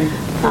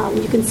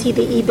 You can see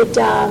the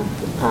EBITDA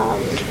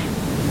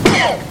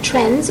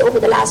trends over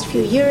the last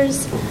few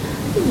years.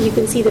 You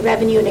can see the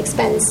revenue and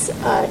expense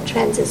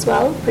trends as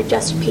well per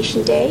adjusted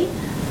patient day,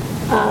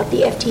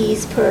 the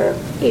FTEs per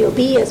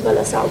AOB, as well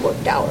as our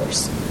worked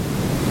hours.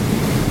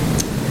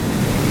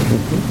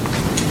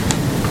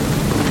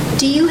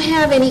 Do you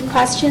have any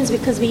questions?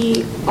 Because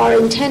we are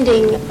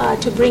intending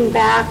to bring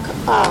back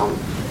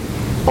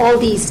all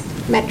these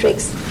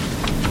metrics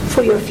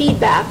for your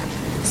feedback.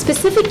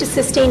 Specific to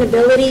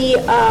sustainability,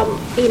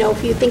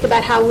 if you think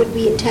about how would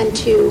we intend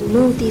to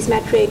move these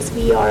metrics,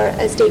 we are,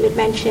 as David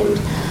mentioned,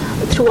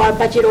 through our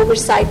budget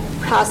oversight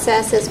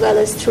process as well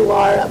as through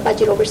our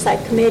budget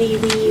oversight committee,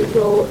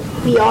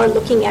 we are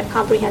looking at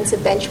comprehensive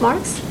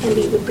benchmarks, and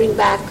we would bring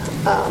back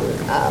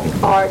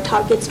our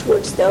targets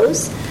towards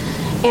those.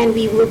 And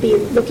we will be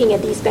looking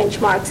at these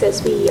benchmarks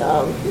as we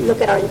look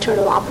at our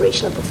internal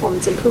operational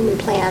performance improvement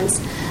plans,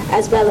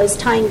 as well as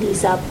tying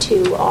these up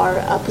to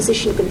our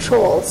position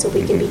control so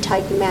we can be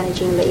tight in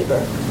managing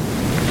labor.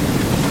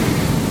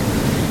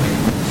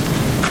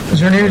 Is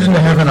there any reason to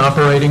have an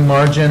operating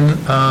margin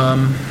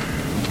on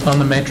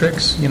the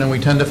matrix? We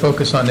tend to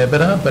focus on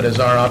EBITDA, but as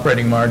our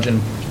operating margin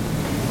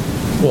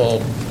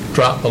will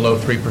drop below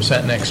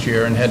 3% next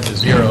year and head to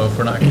 0 if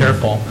we're not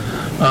careful.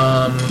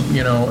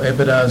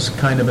 EBITDA is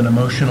kind of an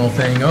emotional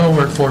thing. Oh,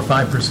 we're at 4 or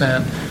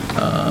 5%.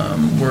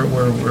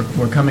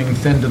 We're coming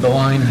thin to the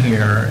line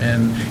here,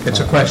 and it's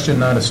a question,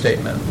 not a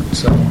statement.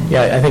 So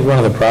Yeah, I think one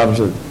of the problems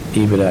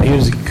EBITDA. It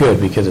was good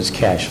because it's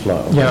cash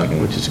flow, Yeah.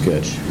 which is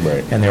good.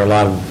 Right. And there are a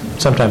lot of,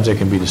 sometimes there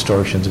can be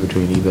distortions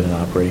between EBIT and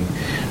operating.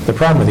 The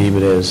problem with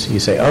EBIT is you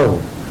say,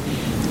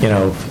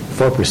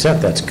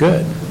 4%, that's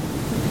good.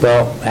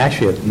 Well,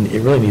 actually,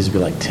 it really needs to be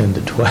like 10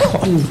 to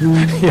 12.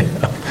 You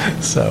know?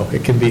 So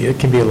it can be a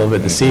little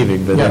bit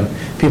deceiving, but then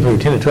people who are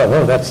 10 to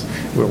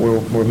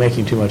 12, we're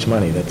making too much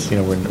money. That's,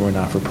 we're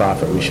not for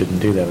profit. We shouldn't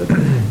do that. But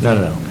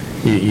no.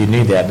 You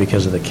need that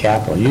because of the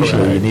capital.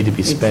 Usually, you need to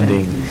be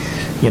spending,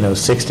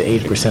 6 to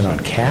 8% on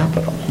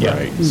capital. Yeah.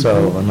 Right.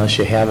 So unless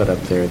you have it up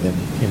there, then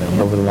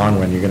over the long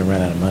run, you're going to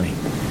run out of money.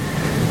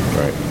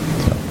 Right.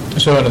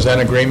 So is that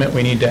an agreement,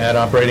 we need to add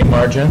operating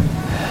margin?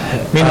 I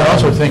mean, there are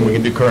also things, we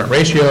can do current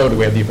ratio, do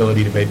we have the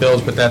ability to pay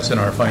bills, but that's in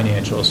our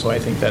financials, so I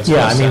think that's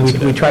Yeah, less I mean, we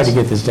sensitive. tried to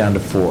get this down to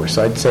 4.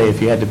 So I'd say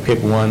if you had to pick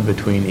one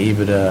between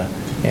EBITDA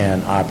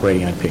and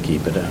operating, I'd pick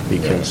EBITDA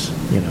because,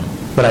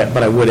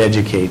 but I would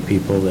educate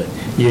people that,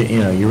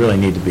 you really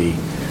need to be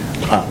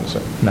up,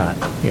 not,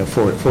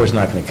 4 is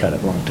not going to cut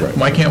it long term.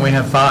 Why can't we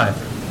have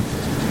 5?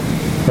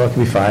 Well, it could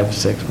be 5,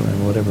 6,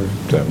 whatever.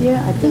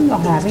 Yeah, I think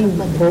having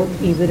both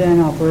EBITDA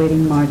and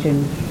operating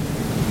margin.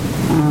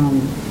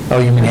 Oh,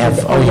 you mean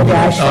have, on the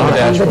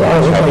dashboard.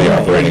 Have the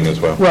operating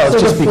as well. Well,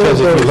 it's So just the because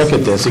if you four look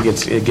at this, it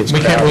gets crowded. We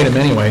can't read them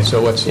anyway, so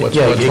what's Yeah, one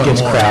it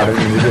gets more? crowded,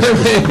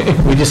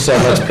 and we just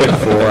said, let's pick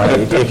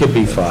 4. It could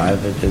be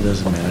 5, it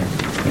doesn't matter.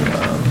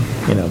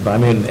 But I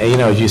mean,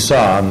 as you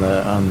saw on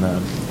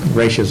the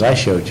ratios I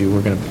showed you,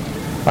 we're going to,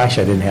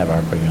 actually, I didn't have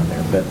operating on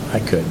there, but I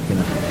could,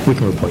 we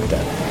can report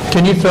that.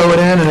 Can you throw it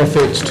in, and if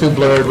it's too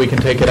blurred, we can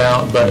take it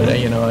out, but,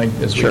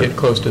 as we Sure. get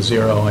close to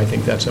 0, I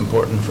think that's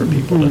important for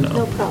people to No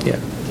know. problem. Yeah.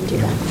 We can do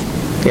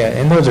that. Yeah,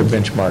 and those are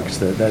benchmarks,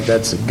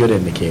 that's a good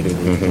indicator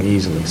that you can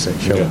easily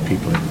show what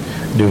people are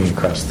doing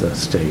across the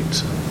state,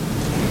 so.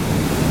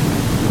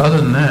 Other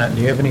than that,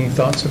 do you have any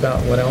thoughts about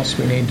what else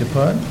we need to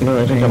put?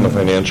 No, I think on the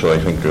financial, I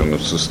think on the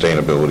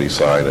sustainability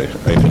side, I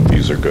think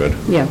these are good.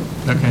 Yeah.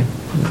 Okay.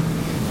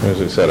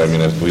 As I said, I mean,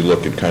 as we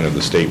look at kind of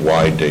the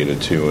statewide data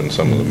too, and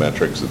some of the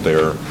metrics that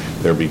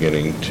they're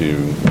beginning to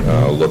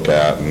look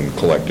at and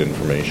collect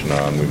information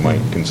on, we might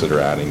consider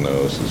adding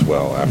those as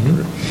well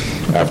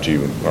after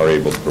you are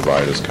able to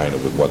provide us kind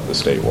of with what the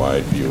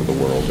statewide view of the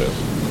world is.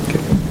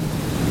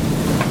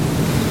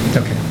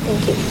 Okay.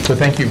 Thank you. So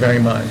thank you very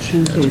much.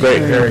 That's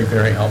great. Very,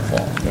 very helpful.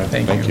 Yeah,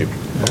 Thank you.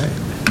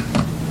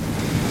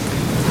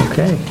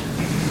 Okay.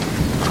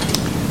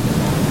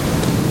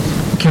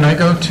 Can I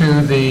go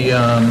to the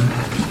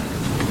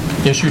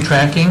issue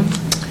tracking?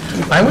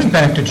 I went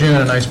back to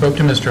June, and I spoke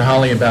to Mr.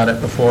 Holly about it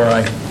before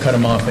I cut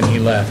him off and he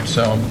left,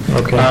 so.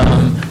 Okay.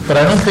 But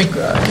I don't think,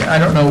 I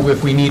don't know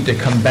if we need to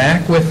come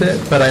back with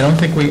it, but I don't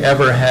think we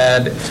ever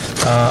had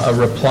a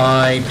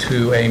reply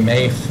to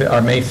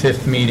our May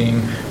 5th meeting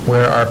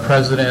where our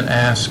president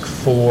asked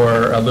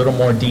for a little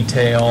more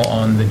detail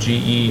on the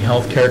GE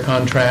healthcare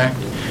contract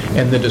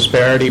and the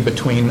disparity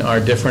between our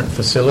different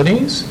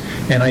facilities.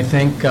 And I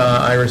think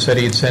Ira said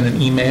he had sent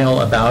an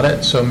email about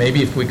it, so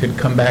maybe if we could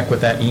come back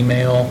with that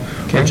email,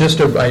 or just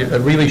a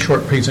really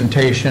short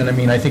presentation. I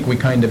mean, I think we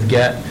kind of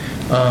get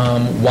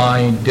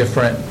why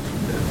different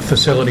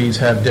facilities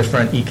have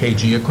different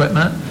EKG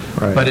equipment,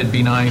 Right. but it'd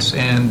be nice.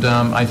 And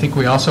I think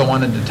we also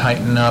wanted to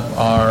tighten up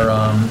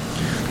our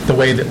the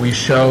way that we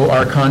show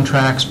our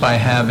contracts by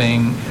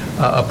having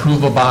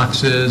approval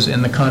boxes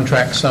in the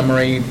contract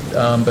summary,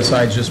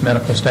 besides just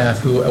medical staff,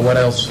 who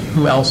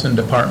else in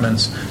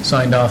departments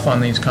signed off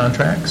on these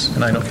contracts?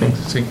 And I don't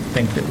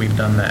think that we've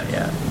done that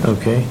yet.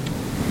 Okay.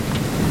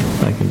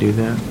 I can do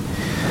that.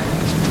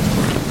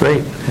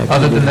 Great.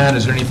 Other than that,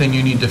 is there anything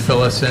you need to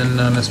fill us in,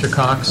 Mr.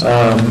 Cox?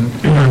 I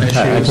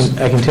Issues?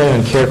 can tell you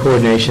in care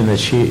coordination that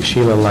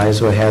Sheila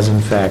Lizwa has in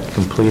fact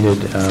completed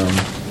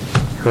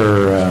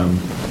her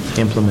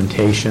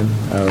implementation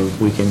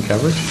of weekend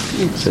coverage.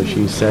 So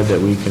she said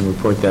that we can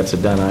report that's a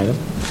done item.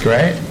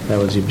 Great. That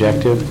was the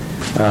objective.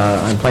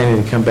 I'm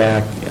planning to come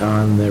back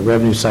on the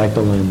revenue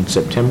cycle in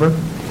September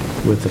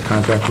with the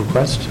contract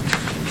request.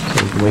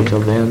 So we can wait till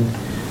then.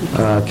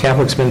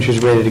 Capital expenditures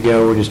ready to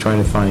go. We're just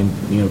trying to find,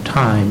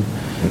 time.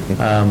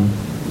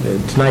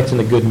 Tonight's in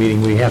a good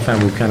meeting. We have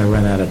found we've kind of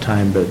run out of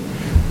time, but,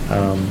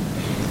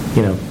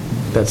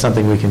 that's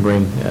something we can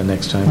bring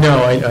next time.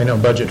 No, I know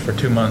budget for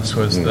 2 months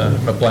was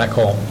a black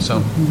hole,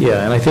 so.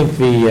 Yeah, and I think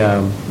the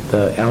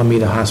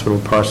Alameda Hospital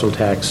parcel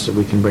tax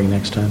we can bring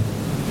next time.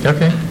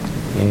 Okay.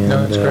 And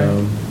No, that's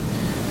great.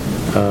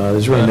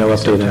 there's really no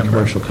update on September.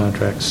 commercial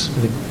contracts.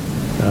 I think,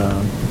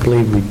 I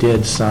believe we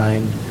did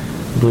sign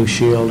Blue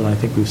Shield, and I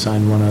think we've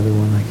signed one other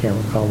one. I can't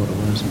recall what it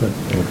was,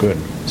 but Good.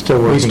 still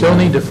working. We still on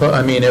need it.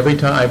 to, every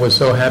time, I was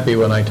so happy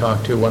when I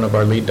talked to one of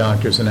our lead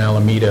doctors in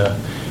Alameda,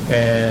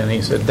 and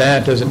he said,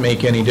 that doesn't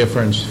make any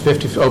difference.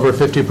 Over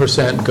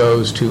 50%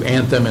 goes to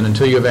Anthem, and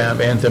until you have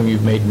Anthem,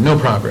 you've made no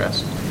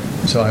progress.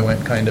 So I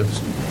went kind of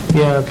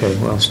Yeah, okay,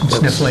 well. that's-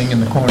 sniffling in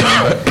the corner,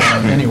 but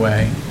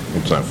anyway.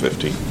 It's not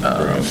 50.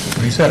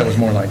 He said it was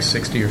more like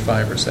 60 or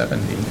 5 or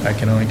 70. I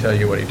can only tell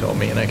you what he told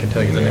me, and I can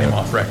tell you the name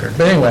off record.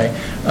 But anyway,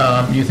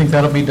 you think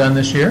that'll be done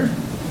this year?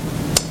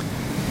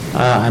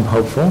 I'm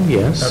hopeful,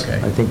 yes. Okay.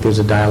 I think there's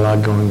a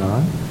dialogue going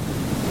on,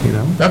 you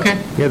know?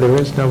 Okay, Yeah, there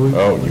is, no,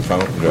 Oh, you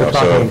found,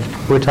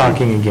 we're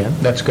talking again.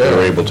 that's they were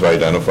good. able to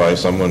identify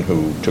someone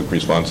who took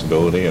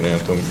responsibility in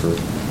Anthem for,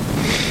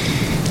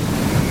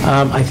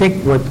 I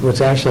think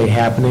what's actually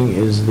happening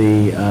is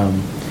the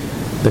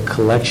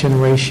collection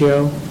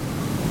ratio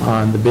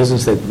on the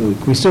business that,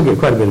 we still get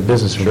quite a bit of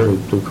business from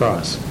Blue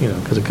Cross, you know,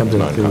 because it comes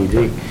in through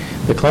ED.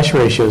 The collection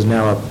ratio is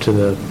now up to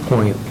the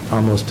point,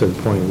 almost to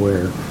the point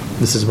where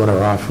this is what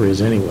our offer is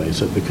anyway,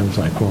 so it becomes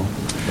like, well,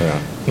 yeah.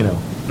 you know,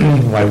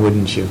 why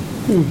wouldn't you?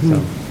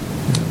 So,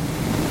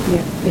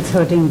 Yeah, it's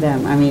hurting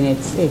them. I mean,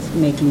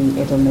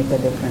 it'll make a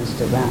difference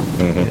to them.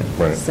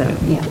 Right. So,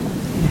 yeah.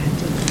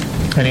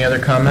 Any other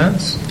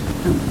comments?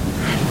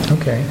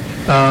 Okay.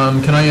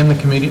 Can I end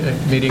the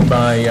meeting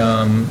by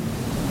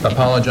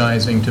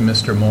apologizing to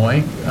Mr.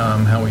 Moy,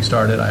 how we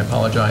started? I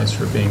apologize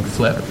for being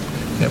flip.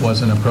 It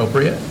wasn't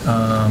appropriate.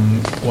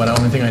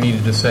 Only thing I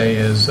needed to say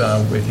is,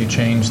 if you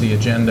change the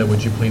agenda,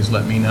 would you please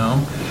let me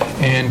know?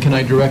 And can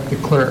I direct the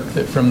clerk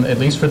that from, at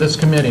least for this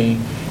committee,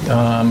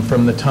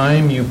 from the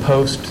time you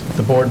post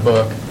the board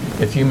book,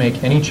 if you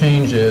make any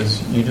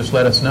changes, you just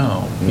let us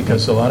know,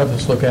 because a lot of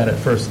us look at it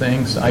first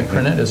things. I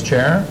print it as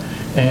chair,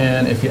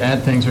 and if you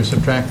add things or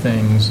subtract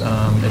things,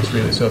 it's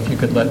really, so if you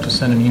could just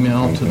send an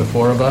email to the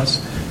four of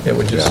us, it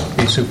would just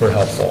be super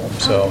helpful.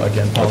 So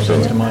again,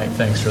 apologies to Mike,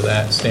 thanks for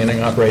that.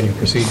 Standing operating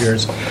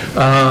procedures.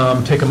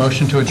 Take a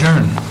motion to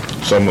adjourn.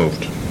 So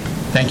moved.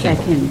 Thank you.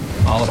 Second.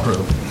 All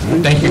approved.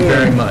 Thank you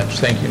very much.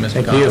 Thank you,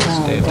 Mr. Thank you. Collins.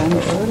 Wow, David. done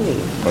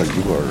early. Oh,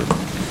 you are